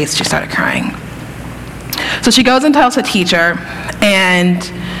in the face. She started crying. So she goes and tells the teacher, and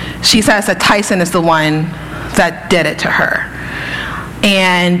she says that Tyson is the one that did it to her.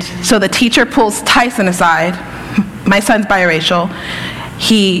 And so the teacher pulls Tyson aside. My son's biracial.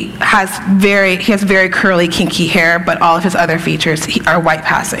 He has very curly, kinky hair, but all of his other features are white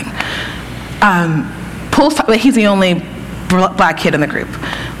passing. He's the only black kid in the group.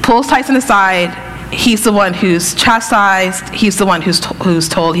 Pulls Tyson aside. He's the one who's chastised. He's the one who's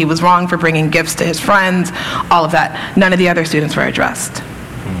told he was wrong for bringing gifts to his friends, all of that. None of the other students were addressed.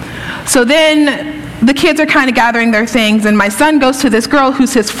 So then the kids are kind of gathering their things, and my son goes to this girl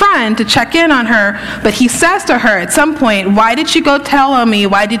who's his friend to check in on her, but he says to her at some point, "Why did you go tell on me?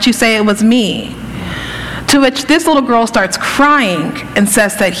 Why did you say it was me?" To which this little girl starts crying and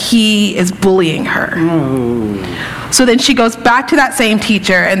says that he is bullying her. So then she goes back to that same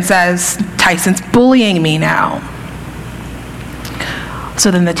teacher and says, "Tyson's bullying me now."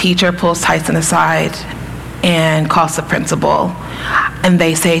 So then the teacher pulls Tyson aside and calls the principal, and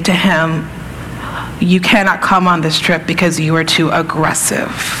they say to him, "You cannot come on this trip because you are too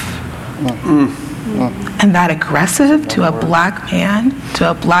aggressive." And that aggressive to a black man, to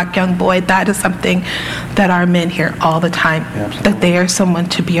a black young boy, that is something that our men hear all the time, that they are someone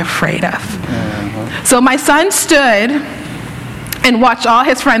to be afraid of. So my son stood and watched all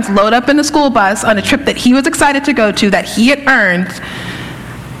his friends load up in the school bus on a trip that he was excited to go to, that he had earned,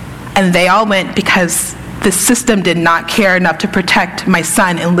 and they all went because the system did not care enough to protect my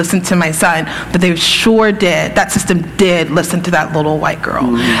son and listen to my son, but they sure did. That system did listen to that little white girl.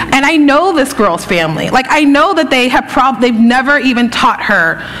 And I know this girl's family. Like, I know that they've never even taught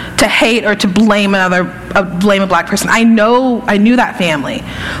her to hate or to blame a black person. I knew that family.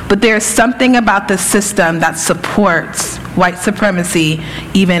 But there's something about the system that supports white supremacy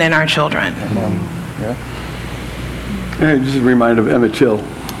even in our children. Just a reminder of Emmett Till.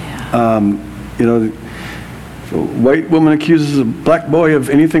 A white woman accuses a black boy of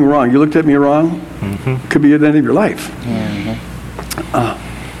anything wrong. You looked at me wrong, could be at the end of your life.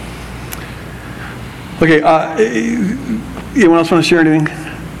 Okay, anyone else want to share anything?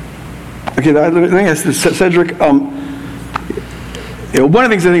 Okay, I think that's Cedric. One of the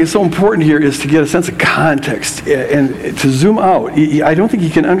things I think is so important here is to get a sense of context and to zoom out. I don't think you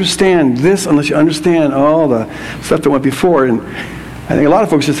can understand this unless you understand all the stuff that went before. And I think a lot of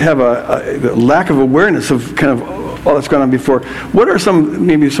folks just have a lack of awareness of kind of all that's gone on before. What are some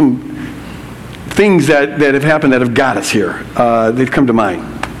things that have happened that have got us here? They've come to mind.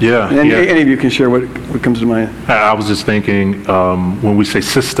 Yeah. Any of you can share what comes to mind. I was just thinking, when we say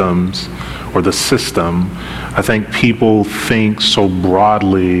systems or the system, I think people think so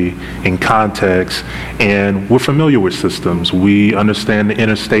broadly in context, and we're familiar with systems. We understand the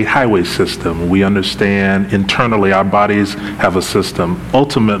interstate highway system. We understand internally our bodies have a system.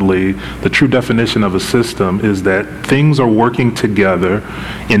 Ultimately, the true definition of a system is that things are working together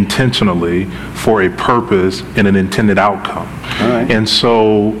intentionally for a purpose and an intended outcome. All right. And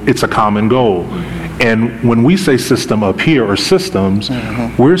so it's a common goal. And when we say system up here or systems,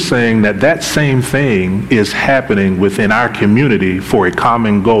 we're saying that same thing is happening within our community for a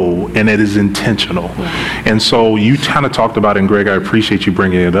common goal, and it is intentional. And so you kind of talked about, and Greg, I appreciate you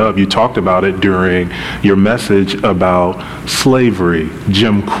bringing it up, you talked about it during your message about slavery,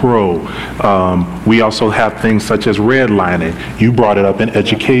 Jim Crow. We also have things such as redlining. You brought it up in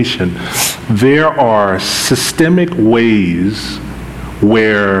education. There are systemic ways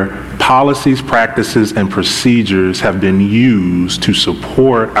where policies, practices, and procedures have been used to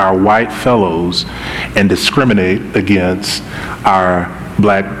support our white fellows and discriminate against our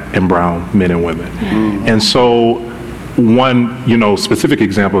black and brown men and women. And so one, specific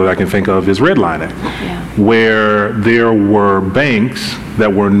example that I can think of is redlining, where there were banks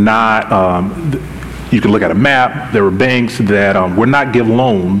that were not, you can look at a map, there were banks that would not give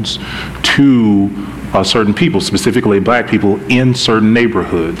loans to certain people, specifically black people, in certain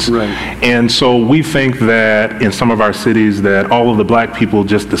neighborhoods. Right. And so we think that in some of our cities that all of the black people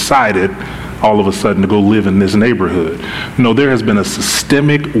just decided all of a sudden to go live in this neighborhood. No, there has been a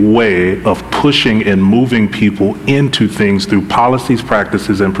systemic way of pushing and moving people into things through policies,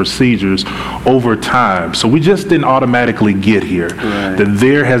 practices, and procedures over time. So we just didn't automatically get here. Right. That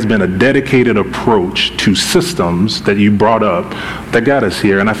there has been a dedicated approach to systems that you brought up that got us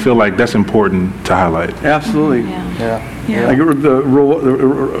here, and I feel like that's important to highlight. Absolutely. Yeah. Like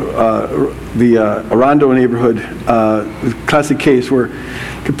the Arando neighborhood, classic case where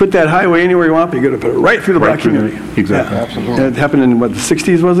you could put that highway anywhere you want, but you're going to put it right through the black community. Exactly. Yeah. Absolutely. And it happened in, the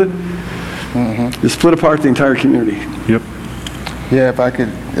 60s, was it? It split apart the entire community. Yep. Yeah, if I could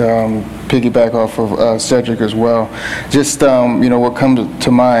piggyback off of Cedric as well. Just, what comes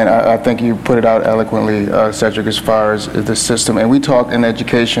to mind, I think you put it out eloquently, Cedric, as far as the system. And we talk in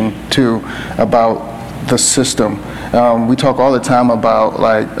education, too, about the system. We talk all the time about,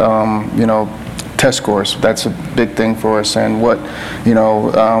 test scores. That's a big thing for us. And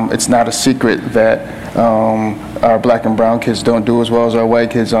it's not a secret that our black and brown kids don't do as well as our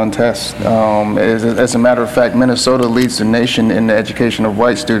white kids on tests. As a matter of fact, Minnesota leads the nation in the education of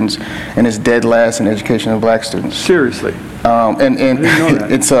white students and is dead last in education of black students. Seriously. And didn't know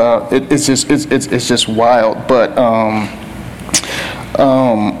that. it's just wild. But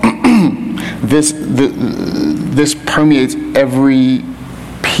this permeates every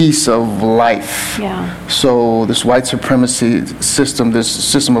piece of life. Yeah. So this white supremacy system, this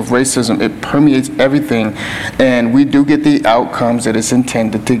system of racism, it permeates everything, and we do get the outcomes that it's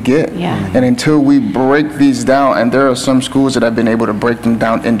intended to get. Yeah. And until we break these down, and there are some schools that have been able to break them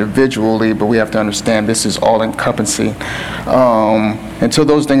down individually, but we have to understand this is all encompassing. Until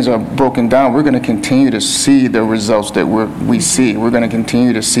those things are broken down, we're going to continue to see the results that we see. We're going to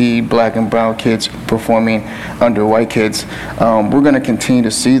continue to see black and brown kids performing under white kids. We're going to continue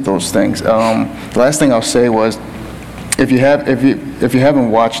to see those things. The last thing I'll say was, if you haven't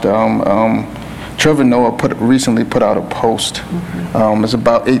watched, Trevor Noah recently put out a post. It's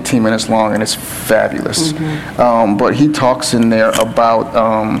about 18 minutes long, and it's fabulous. But he talks in there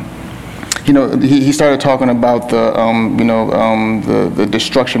about. He started talking about the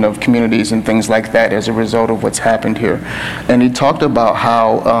destruction of communities and things like that as a result of what's happened here. And he talked about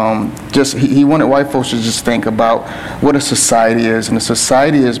how he wanted white folks to just think about what a society is. And a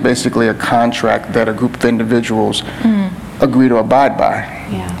society is basically a contract that a group of individuals agree to abide by.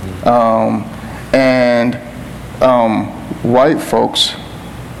 Yeah. White folks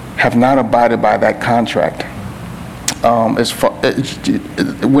have not abided by that contract.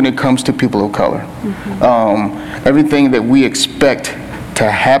 When it comes to people of color, everything that we expect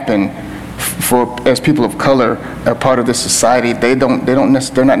to happen as people of color, a part of this society, they're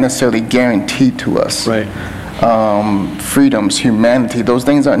not necessarily guaranteed to us. Right. Freedoms, humanity, those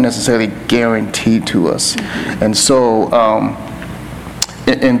things aren't necessarily guaranteed to us, and so.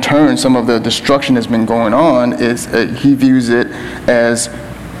 In turn, some of the destruction that's been going on is he views it as,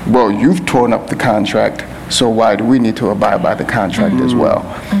 well, you've torn up the contract, so why do we need to abide by the contract as well?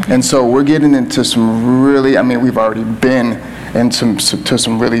 And so we're getting into some really, we've already been to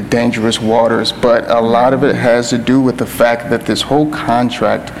some really dangerous waters. But a lot of it has to do with the fact that this whole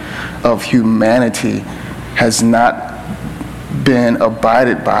contract of humanity has not been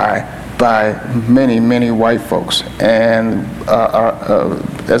abided by many white folks. And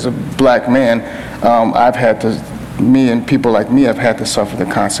as a black man, me and people like me have had to suffer the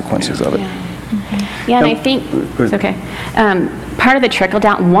consequences of it. Yeah, and I think, it's okay. Part of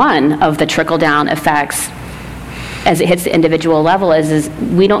the one of the trickle-down effects as it hits the individual level is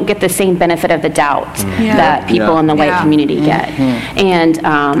we don't get the same benefit of the doubt that people in the white community get. And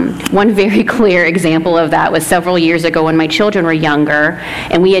one very clear example of that was several years ago when my children were younger,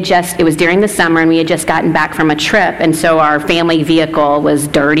 and it was during the summer, and we had just gotten back from a trip, and so our family vehicle was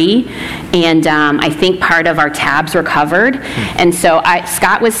dirty, and I think part of our tabs were covered. And so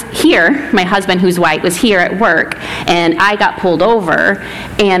Scott was here, my husband who's white was here at work, and I got pulled over,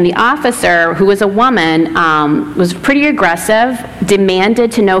 and the officer, who was a woman, was pretty aggressive,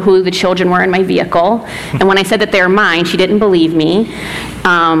 demanded to know who the children were in my vehicle. And when I said that they were mine, she didn't believe me.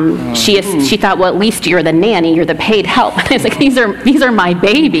 She thought, well, at least you're the nanny, you're the paid help. And I was like, these are my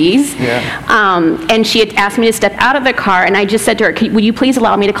babies. And she had asked me to step out of the car, and I just said to her, would you please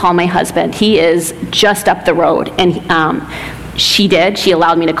allow me to call my husband? He is just up the road. And she did. She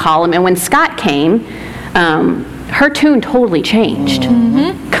allowed me to call him. And when Scott came, her tune totally changed.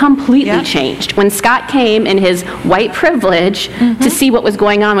 Completely changed. When Scott came in his white privilege to see what was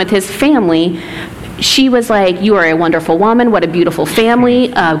going on with his family, she was like, you are a wonderful woman, what a beautiful family,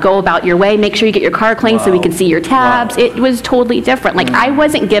 go about your way, make sure you get your car cleaned so we can see your tabs. It was totally different. Like, I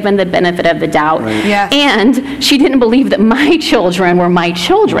wasn't given the benefit of the doubt. And she didn't believe that my children were my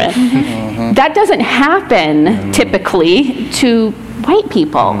children. That doesn't happen typically to white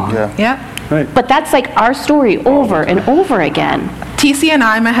people. But that's like our story over and over again. TC and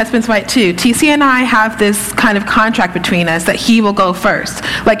I, my husband's white too, TC and I have this kind of contract between us that he will go first.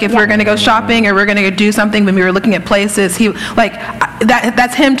 Like if we're going to go shopping or we're going to go do something, when we were looking at places,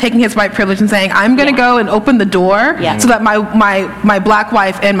 that's him taking his white privilege and saying, I'm going to go and open the door so that my black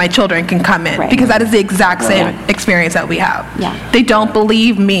wife and my children can come in. Because that is the exact same experience that we have. They don't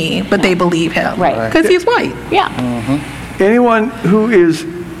believe me, but they believe him. Because he's white. Anyone who is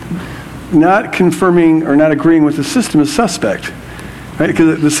not confirming or not agreeing with the system is suspect. Right?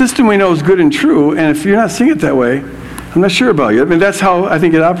 Because the system we know is good and true, and if you're not seeing it that way, I'm not sure about you. I mean, that's how I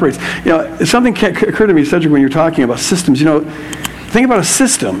think it operates. You know, something occurred to me, Cedric, when you're talking about systems. You know, the thing about a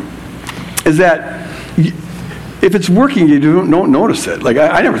system is that if it's working, you don't notice it. Like,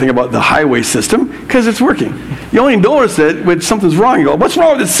 I never think about the highway system because it's working. You only notice it when something's wrong. You go, what's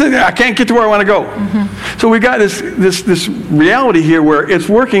wrong with this system? I can't get to where I want to go. So we got this reality here where it's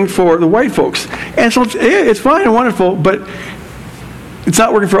working for the white folks. And so it's fine and wonderful, but it's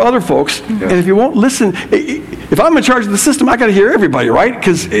not working for other folks. And if you won't listen, if I'm in charge of the system, I got to hear everybody, right?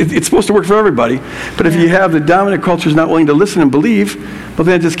 Because it's supposed to work for everybody. But if you have the dominant culture is not willing to listen and believe, well,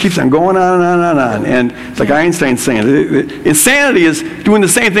 then it just keeps on going on and on and on. And it's like Einstein saying, insanity is doing the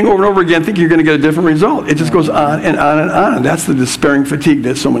same thing over and over again, thinking you're going to get a different result. It just goes on and on and on. And that's the despairing fatigue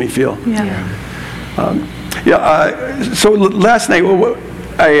that so many feel. So last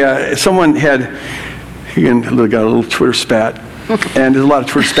night, someone had, again, got a little Twitter spat. And there's a lot of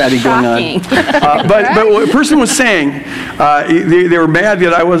Twitter spatting going on. But what a person was saying, they were mad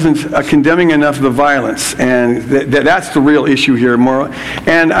that I wasn't condemning enough of the violence, and that's the real issue here.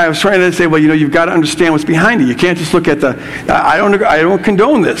 And I was trying to say, well, you've got to understand what's behind it. You can't just look at I don't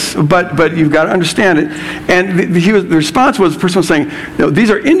condone this, but you've got to understand it. And the response was, the person was saying, these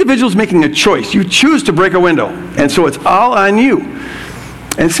are individuals making a choice. You choose to break a window, and so it's all on you.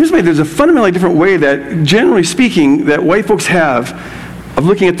 And it seems to me there's a fundamentally different way that, generally speaking, that white folks have of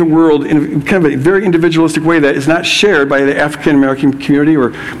looking at the world in kind of a very individualistic way that is not shared by the African American community or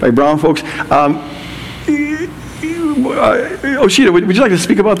by brown folks. Oshita, would you like to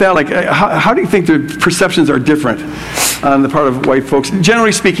speak about that? Like, how do you think the perceptions are different on the part of white folks?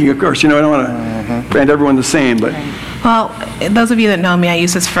 Generally speaking, of course, I don't want to brand everyone the same, but. Well, those of you that know me, I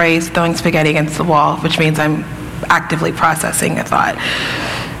use this phrase, throwing spaghetti against the wall, which means I'm actively processing a thought.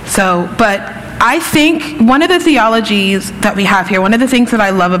 But I think one of the theologies that we have here, one of the things that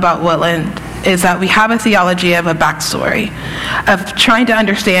I love about Woodland is that we have a theology of a backstory, of trying to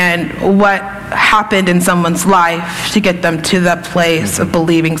understand what happened in someone's life to get them to that place of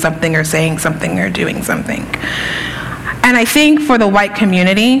believing something or saying something or doing something. And I think for the white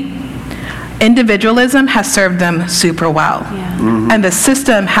community, individualism has served them super well. And the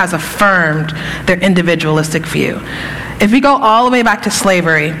system has affirmed their individualistic view. If we go all the way back to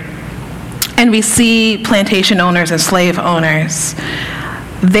slavery, and we see plantation owners and slave owners,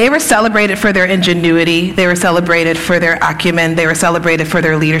 they were celebrated for their ingenuity, they were celebrated for their acumen, they were celebrated for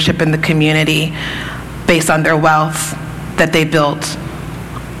their leadership in the community based on their wealth that they built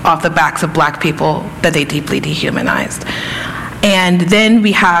off the backs of black people that they deeply dehumanized. And then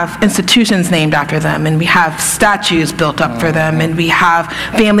we have institutions named after them, and we have statues built up for them, and we have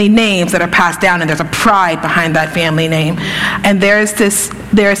family names that are passed down, and there's a pride behind that family name. And there's this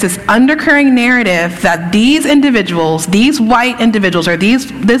undercurrent narrative that these individuals, these white individuals, or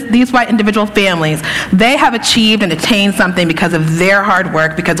these white individual families, they have achieved and attained something because of their hard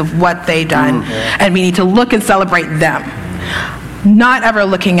work, because of what they've done, and we need to look and celebrate them. Not ever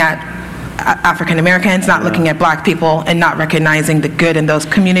looking at African Americans, not looking at black people, and not recognizing the good in those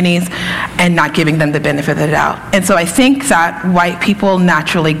communities, and not giving them the benefit of the doubt. And so I think that white people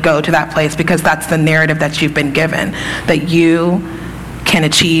naturally go to that place because that's the narrative that you've been given, that you can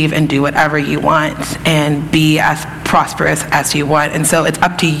achieve and do whatever you want and be as prosperous as you want. And so it's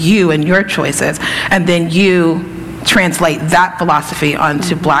up to you and your choices, and then you translate that philosophy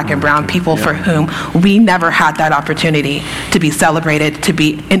onto black and brown people for whom we never had that opportunity to be celebrated, to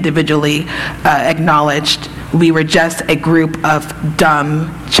be individually acknowledged. We were just a group of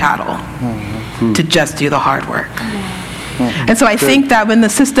dumb chattel to just do the hard work. And so I think that when the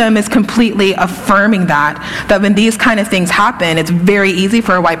system is completely affirming that when these kind of things happen, it's very easy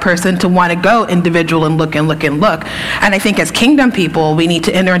for a white person to want to go individual and look and look and look. And I think as kingdom people, we need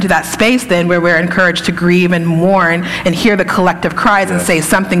to enter into that space then where we're encouraged to grieve and mourn and hear the collective cries and say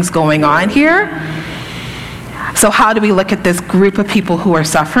something's going on here. So how do we look at this group of people who are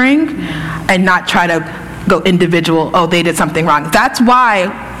suffering and not try to go individual, oh, they did something wrong. That's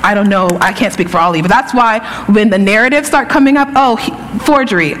why, I don't know, I can't speak for all of you, but that's why when the narratives start coming up, oh,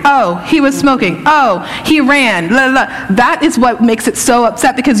 forgery, oh, he was smoking, oh, he ran, blah, blah, blah. That is what makes it so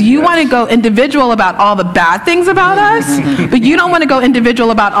upset, because you want to go individual about all the bad things about us, but you don't want to go individual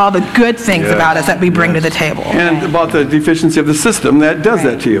about all the good things about us that we bring to the table. And about the deficiency of the system that does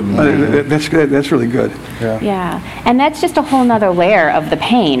that to you. That's really good. Yeah, and that's just a whole nother layer of the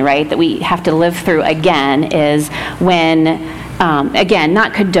pain, right, that we have to live through again, is when, again,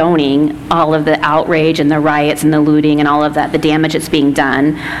 not condoning all of the outrage and the riots and the looting and all of that, the damage that's being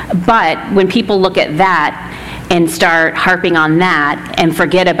done, but when people look at that and start harping on that and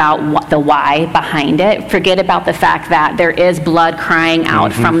forget about the why behind it, forget about the fact that there is blood crying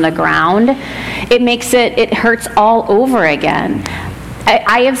out from the ground, it hurts all over again.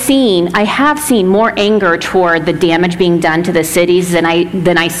 I have seen more anger toward the damage being done to the cities than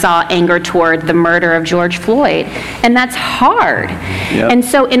I saw anger toward the murder of George Floyd. And that's hard. Yep. And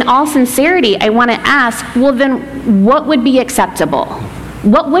so in all sincerity, I want to ask, well then, what would be acceptable?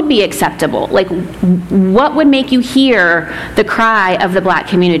 What would be acceptable? Like, what would make you hear the cry of the black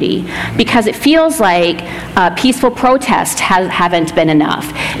community? Because it feels like peaceful protests haven't been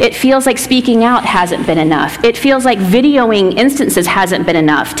enough. It feels like speaking out hasn't been enough. It feels like videoing instances hasn't been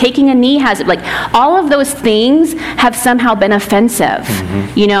enough. Taking a knee hasn't, like, all of those things have somehow been offensive.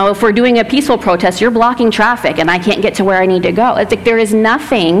 You know, if we're doing a peaceful protest, you're blocking traffic and I can't get to where I need to go. It's like there is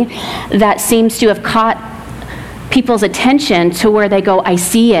nothing that seems to have caught people's attention to where they go, I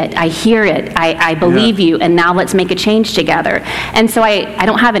see it, I hear it, I believe you, and now let's make a change together. And so I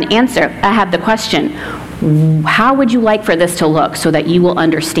don't have an answer. I have the question. How would you like for this to look so that you will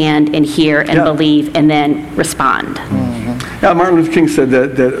understand and hear and believe and then respond? Yeah, Martin Luther King said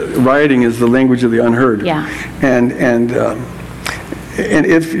that rioting is the language of the unheard. Yeah. And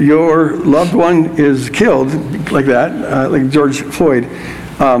if your loved one is killed like that, like George Floyd,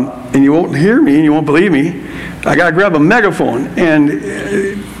 and you won't hear me and you won't believe me, I got to grab a megaphone. And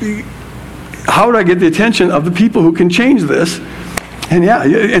how do I get the attention of the people who can change this? And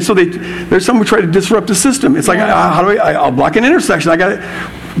and so there's some who try to disrupt the system. It's like, how do I'll block an intersection.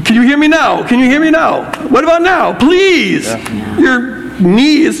 Can you hear me now? Can you hear me now? What about now? Please. Your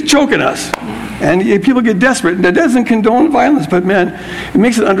knee is choking us. And people get desperate. That doesn't condone violence, but man, it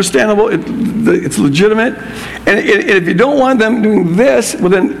makes it understandable. It's legitimate. And if you don't want them doing this, well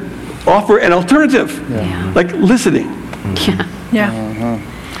then offer an alternative, like listening.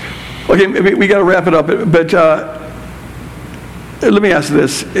 Okay, we got to wrap it up, but let me ask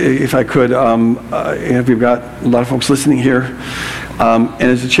this, if I could. And we've got a lot of folks listening here, and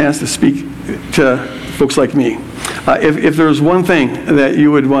it's a chance to speak to folks like me. If there's one thing that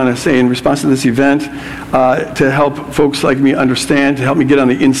you would want to say in response to this event, to help folks like me understand, to help me get on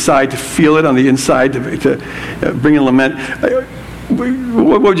the inside, to feel it on the inside, to bring in lament,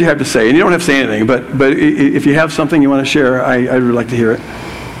 what would you have to say? And you don't have to say anything, but if you have something you want to share, I'd really like to hear it.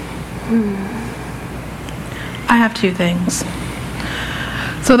 I have two things.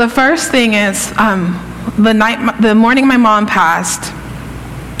 So the first thing is, the morning my mom passed,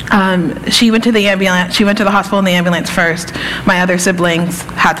 She went to the ambulance. She went to the hospital in the ambulance first. My other siblings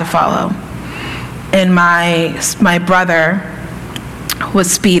had to follow. And my brother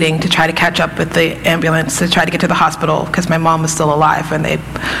was speeding to try to catch up with the ambulance to try to get to the hospital because my mom was still alive when they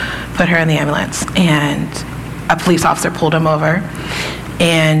put her in the ambulance. And a police officer pulled him over.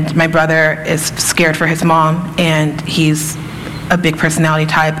 And my brother is scared for his mom, and he's a big personality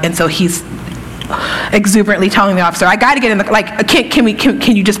type. And so he's exuberantly telling the officer, I got to get in the, like,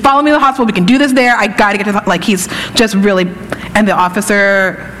 can you just follow me to the hospital? We can do this there. I got to get to the, like, he's just really, and the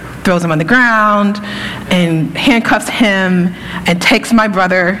officer throws him on the ground and handcuffs him and takes my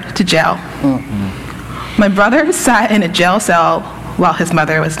brother to jail. My brother sat in a jail cell while his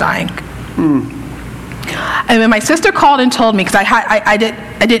mother was dying. And when my sister called and told me, because I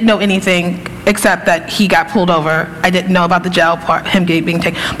didn't know anything except that he got pulled over. I didn't know about the jail part, him being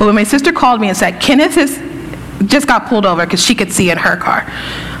taken. But when my sister called me and said, Kenneth just got pulled over because she could see in her car,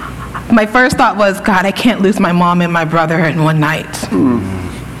 my first thought was, God, I can't lose my mom and my brother in one night.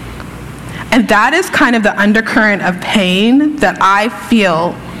 And that is kind of the undercurrent of pain that I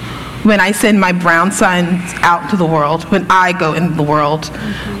feel when I send my brown sons out to the world, when I go into the world,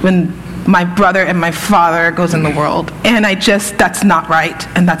 when my brother and my father goes in the world. And that's not right,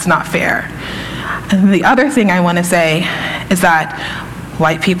 and that's not fair. And the other thing I want to say is that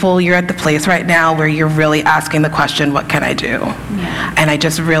white people, you're at the place right now where you're really asking the question, what can I do? Yeah. And I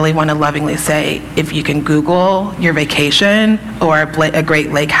just really want to lovingly say, if you can Google your vacation or a Great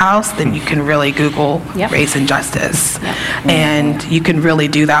Lake house, then you can really Google race and justice. And you can really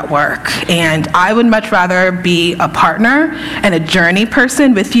do that work. And I would much rather be a partner and a journey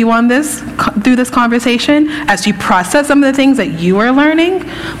person with you on this, through this conversation, as you process some of the things that you are learning,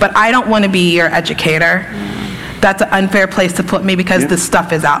 but I don't want to be your educator. That's an unfair place to put me because this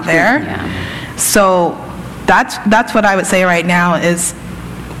stuff is out there. So that's what I would say right now is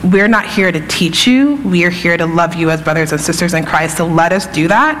we're not here to teach you. We are here to love you as brothers and sisters in Christ. So let us do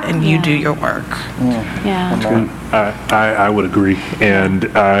that, and you do your work. I would agree. And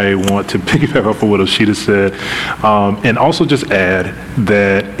I want to piggyback off of what Oshita said, and also just add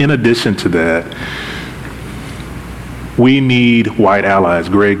that in addition to that, we need white allies.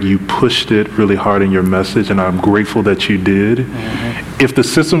 Greg, you pushed it really hard in your message, and I'm grateful that you did. If the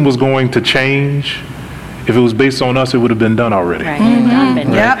system was going to change, if it was based on us, it would have been done already.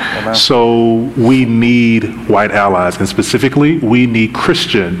 So we need white allies, and specifically, we need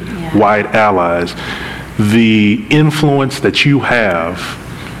Christian white allies. The influence that you have,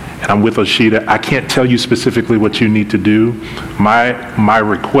 and I'm with Oshita, I can't tell you specifically what you need to do. My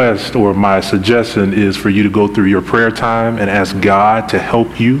request or my suggestion is for you to go through your prayer time and ask God to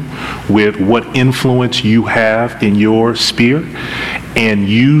help you with what influence you have in your sphere and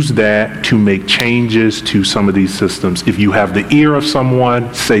use that to make changes to some of these systems. If you have the ear of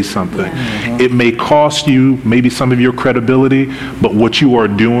someone, say something. It may cost you maybe some of your credibility, but what you are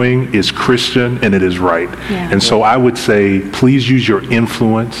doing is Christian and it is right. And so I would say, please use your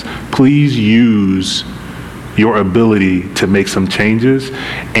influence. Please use your ability to make some changes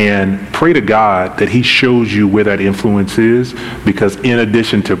and pray to God that he shows you where that influence is, because in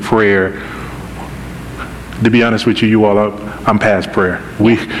addition to prayer, to be honest with you all, I'm past prayer.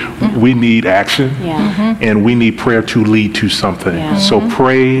 We need action, and we need prayer to lead to something. So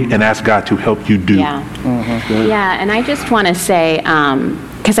pray and ask God to help you do. And I just want to say,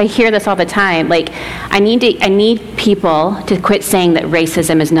 because I hear this all the time, like I need people to quit saying that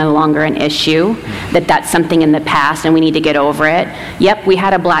racism is no longer an issue, that that's something in the past and we need to get over it. Yep, we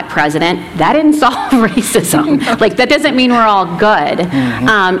had a black president. That didn't solve racism. Like that doesn't mean we're all good.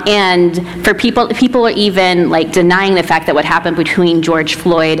 And for people are even like denying the fact that what happened between George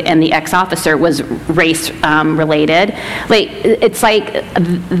Floyd and the ex-officer was race related. Like it's like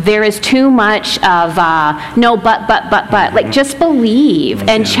there is too much of no, but. Like just believe.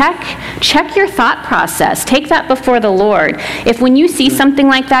 And check your thought process. Take that before the Lord. If when you see something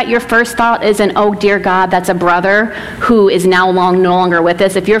like that, your first thought isn't, oh dear God, that's a brother who is now no longer with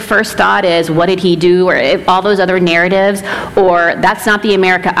us. If your first thought is, what did he do? Or if all those other narratives, or that's not the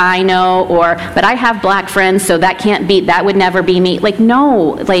America I know, or but I have black friends, so that would never be me. Like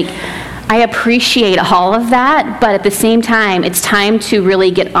no, like I appreciate all of that, but at the same time, it's time to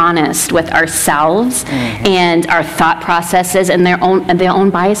really get honest with ourselves and our thought processes and their own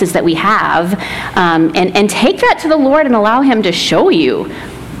biases that we have, and take that to the Lord and allow him to show you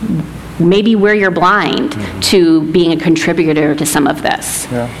maybe where you're blind to being a contributor to some of this.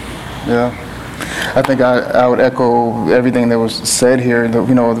 I think I would echo everything that was said here.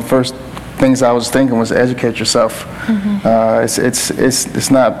 The first things I was thinking was educate yourself.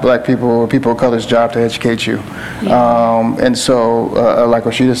 It's not black people or people of color's job to educate you. And so, like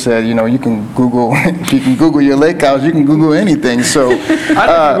Rashida said, you can Google your lake house, you can Google anything. So I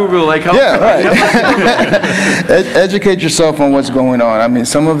don't Google lake house. Yeah, right. Educate yourself on what's going on. I mean,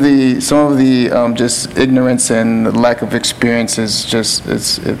 some of the just ignorance and lack of experience is just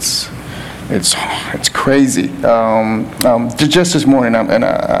it's crazy. Just this morning, and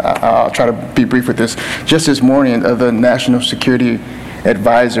I'll try to be brief with this. Just this morning, the National Security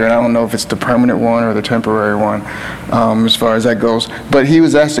Advisor, and I don't know if it's the permanent one or the temporary one, as far as that goes, but he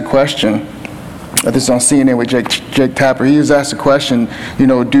was asked a question. This is on CNN with Jake Tapper. He was asked a question.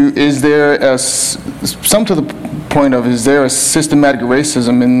 Is there some to the point of is there a systematic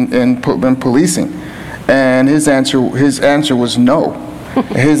racism in policing? And his answer was no.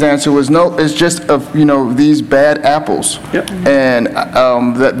 His answer was no. It's just these bad apples. Yep. And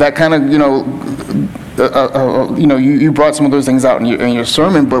that kind of you brought some of those things out in your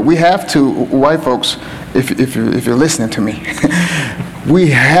sermon, but we have to, white folks, if you're listening to me,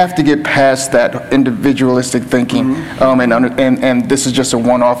 we have to get past that individualistic thinking, and this is just a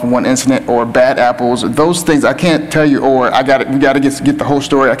one-off, one incident, or bad apples. Those things I can't tell you, or we got to get the whole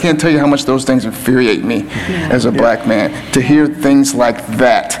story. I can't tell you how much those things infuriate me as a black man to hear things like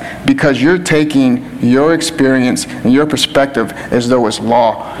that, because you're taking your experience and your perspective as though it's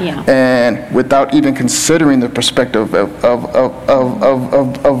law, and without even considering the perspective of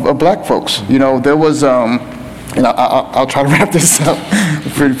black folks. There was. And I'll try to wrap this up. I'm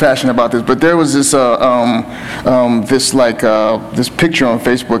pretty passionate about this, but there was this this picture on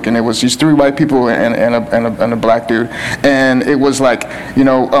Facebook, and it was these three white people and a black dude, and it was like,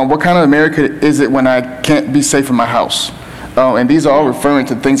 what kind of America is it when I can't be safe in my house? And these are all referring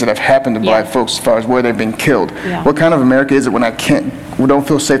to things that have happened to black folks as far as where they've been killed. What kind of America is it when I don't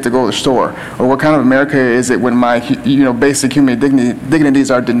feel safe to go to the store? Or what kind of America is it when my basic human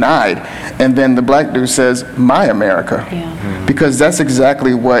dignities are denied? And then the black dude says, my America. Because that's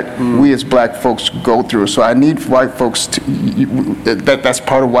exactly what we as black folks go through. So I need white folks that's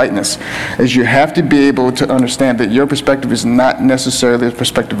part of whiteness, is you have to be able to understand that your perspective is not necessarily the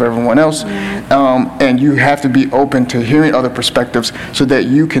perspective of everyone else. And you have to be open to hearing other perspectives so that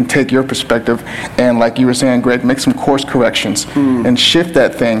you can take your perspective and, like you were saying, Greg, make some course corrections and shift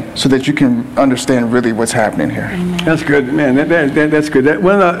that thing so that you can understand really what's happening here. That's good, man. That's good.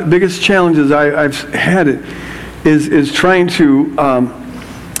 One of the biggest challenges I've had is trying to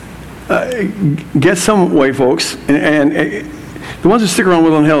get some white folks and the ones who stick around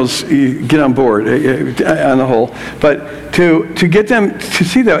Woodland Hills get on board on the whole, but to get them to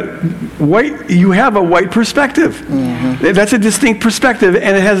see that you have a white perspective. That's a distinct perspective,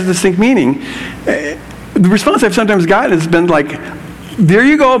 and it has a distinct meaning. The response I've sometimes gotten has been like, there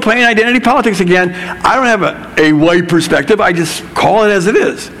you go, playing identity politics again. I don't have a white perspective. I just call it as it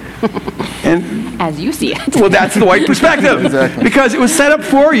is. And as you see it. Well, that's the white perspective. Exactly. Because it was set up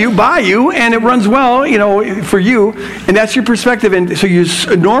for you, by you, and it runs well, for you, and that's your perspective. And so you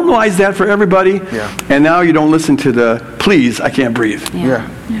normalize that for everybody, and now you don't listen to the, please, I can't breathe. Yeah.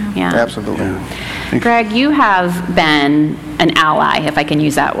 Absolutely. Greg, you have been an ally, if I can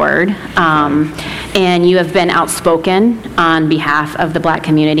use that word, and you have been outspoken on behalf of the black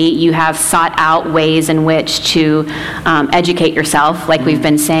community. You have sought out ways in which to educate yourself, like we've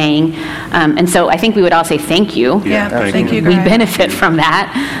been saying, and so I think we would all say thank you. Thank you, We Greg. benefit from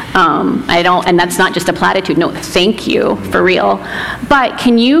that. And that's not just a platitude. No, thank you, for real. But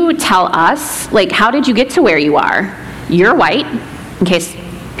can you tell us, how did you get to where you are? You're white, in case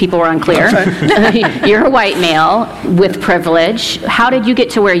people were unclear. You're a white male with privilege. How did you get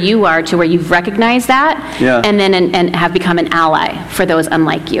to where you are, to where you've recognized that, and then and have become an ally for those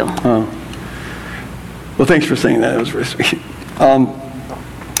unlike you? Well, thanks for saying that. It was very sweet. I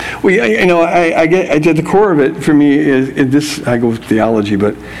get at the core of it for me is this. I go with theology,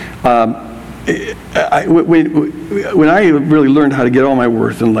 but when I really learned how to get all my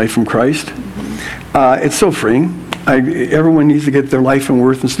worth in life from Christ, it's so freeing. Everyone needs to get their life and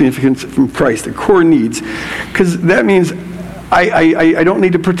worth and significance from Christ, the core needs, because that means I don't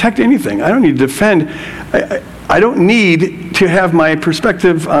need to protect anything. I don't need to defend. I don't need to have my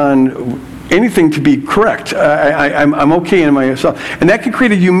perspective on anything to be correct. I'm okay in myself, and that can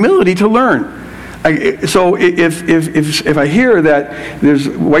create a humility to learn. So if I hear that there's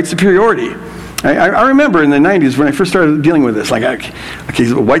white superiority. I remember in the 90s when I first started dealing with this,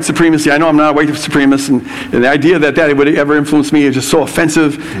 white supremacy. I know I'm not a white supremacist, and the idea that would ever influence me is just so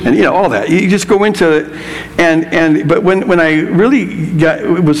offensive, and all that. You just go into it, but when I really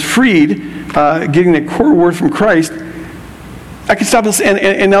was freed, getting the core word from Christ, I can stop this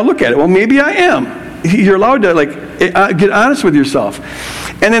and now look at it. Well, maybe I am. You're allowed to get honest with yourself.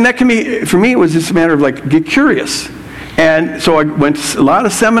 And then that can be, for me, it was just a matter of get curious. And so I went to a lot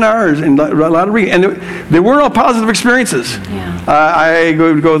of seminars and a lot of reading. And they weren't all positive experiences. Yeah. I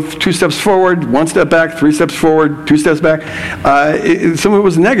would go 2 steps forward, 1 step back, 3 steps forward, 2 steps back. Some of it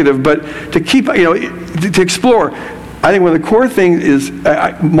was negative, but to keep, to explore. I think one of the core things is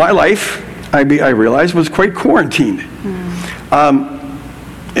my life, I realized, was quite quarantined.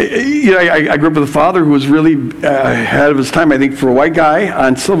 I grew up with a father who was really ahead of his time, I think, for a white guy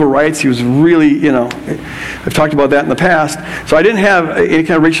on civil rights. He was really, I've talked about that in the past. So I didn't have any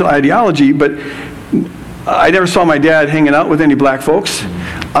kind of racial ideology, but I never saw my dad hanging out with any black folks.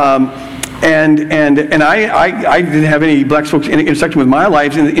 And I didn't have any black folks intersecting with my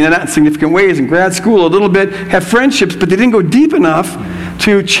life in not significant ways. In grad school, a little bit, have friendships, but they didn't go deep enough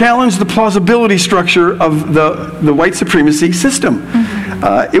to challenge the plausibility structure of the white supremacy system.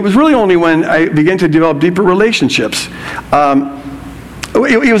 It was really only when I began to develop deeper relationships.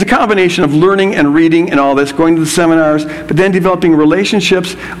 It was a combination of learning and reading and all this, going to the seminars, but then developing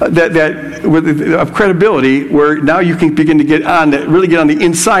relationships of credibility, where now you can begin to really get on the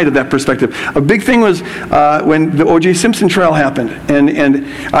inside of that perspective. A big thing was when the O.J. Simpson trial happened, and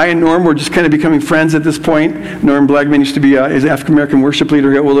I and Norm were just kind of becoming friends at this point. Norm Blackman used to be his African-American worship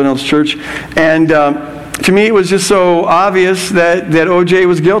leader at Woodland Hills Church, and to me, it was just so obvious that O.J.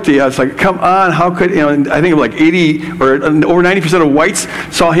 was guilty. I was like, come on, how could, I think 80 or over 90% of whites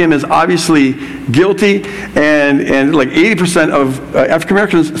saw him as obviously guilty, and 80% of African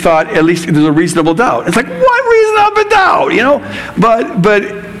Americans thought at least there's a reasonable doubt. It's like, what reasonable doubt,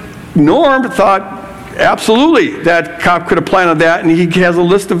 But Norm thought, absolutely, that cop could have planted that, and he has a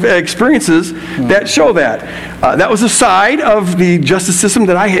list of experiences that show that. That was a side of the justice system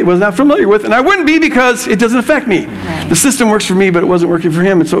that I was not familiar with, and I wouldn't be because it doesn't affect me. Right. The system works for me, but it wasn't working for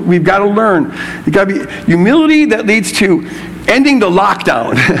him, and so we've got to learn. You've got to be humility that leads to ending the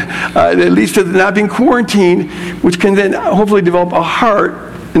lockdown, that leads to not being quarantined, which can then hopefully develop a heart,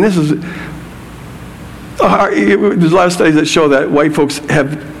 and this is there's a lot of studies that show that white folks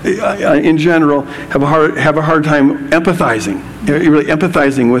have, in general, have a hard time empathizing, really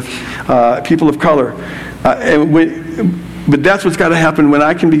empathizing with people of color. But that's what's got to happen when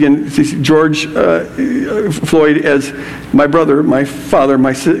I can begin to see George Floyd as my brother, my father,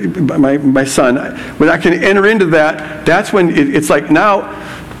 my son. When I can enter into that, that's when it's like now.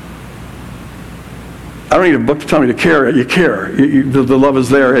 I don't need a book to tell me to care. You care. The love is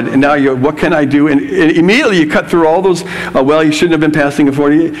there. And now what can I do? And immediately you cut through all those, you shouldn't have been passing a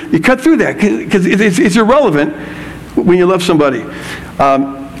 40. You cut through that because it's irrelevant when you love somebody.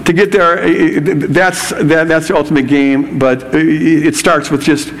 To get there, that's the ultimate game. But it starts with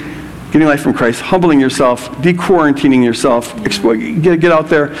just getting life from Christ, humbling yourself, de-quarantining yourself, get out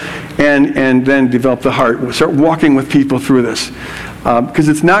there, and then develop the heart. Start walking with people through this. Because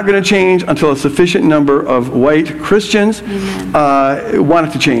it's not going to change until a sufficient number of white Christians want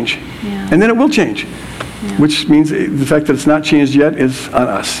it to change. Yeah. And then it will change, which means the fact that it's not changed yet is on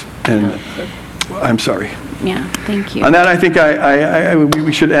us. And I'm sorry. Yeah, thank you. On that, I think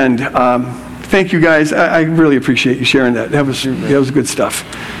we should end. Thank you, guys. I really appreciate you sharing that. That was good stuff.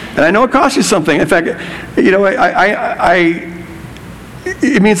 And I know it costs you something. In fact,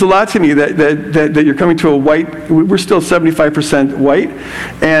 it means a lot to me that you're coming to a white. We're still 75% white,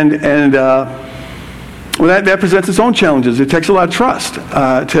 and that presents its own challenges. It takes a lot of trust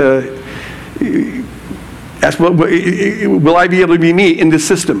to ask, will I be able to be me in this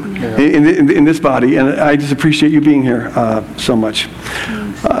system, in this body? And I just appreciate you being here so much.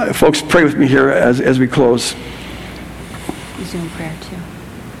 Folks, pray with me here as we close. Zoom prayer too.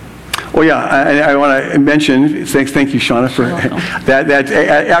 Oh yeah, I want to mention, thank you, Shauna, for that.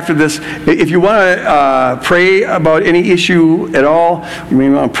 After this, if you want to pray about any issue at all, you may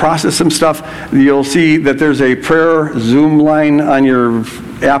want to process some stuff, you'll see that there's a prayer Zoom line on your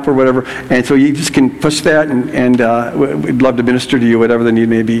app or whatever, and so you just can push that, and we'd love to minister to you, whatever the need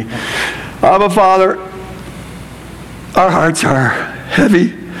may be. Abba, Father, our hearts are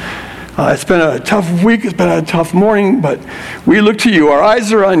heavy. It's been a tough week, it's been a tough morning, but we look to you. Our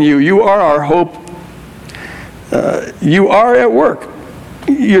eyes are on you. You are our hope. You are at work.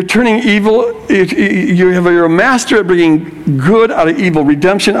 You're turning evil. You're a master at bringing good out of evil,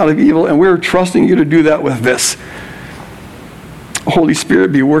 redemption out of evil, and we're trusting you to do that with this. Holy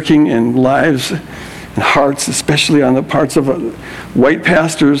Spirit, be working in lives and hearts, especially on the parts of white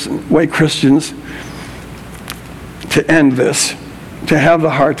pastors and white Christians, to end this, to have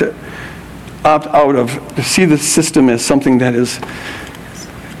the heart to opt out of, to see the system as something that is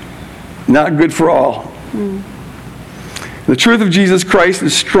not good for all. The truth of Jesus Christ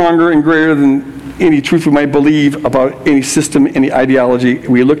is stronger and greater than any truth we might believe about any system, any ideology.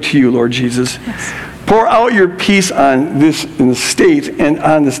 We look to you, Lord Jesus. Yes. Pour out your peace on this in the state and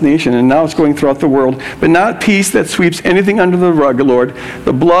on this nation, and now it's going throughout the world, but not peace that sweeps anything under the rug, Lord.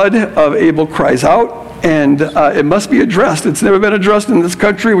 The blood of Abel cries out, and it must be addressed. It's never been addressed in this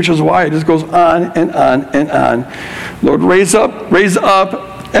country, which is why it just goes on and on and on. Lord, raise up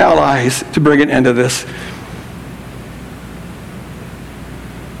allies to bring an end to this.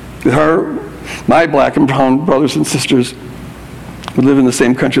 My black and brown brothers and sisters who live in the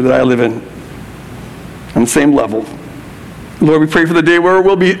same country that I live in, on the same level. Lord, we pray for the day where it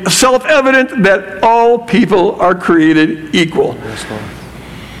will be self-evident that all people are created equal. Yes, Lord.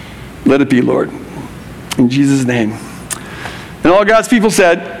 Let it be, Lord. In Jesus' name. And all God's people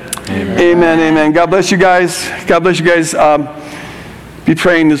said, Amen. Amen, amen. God bless you guys. God bless you guys. Be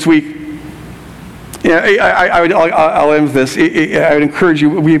praying this week. Yeah, I'll end with this. I would encourage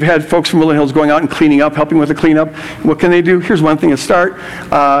you. We've had folks from Woodland Hills going out and cleaning up, helping with the cleanup. What can they do? Here's one thing to start.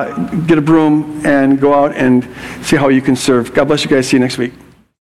 Get a broom and go out and see how you can serve. God bless you guys. See you next week.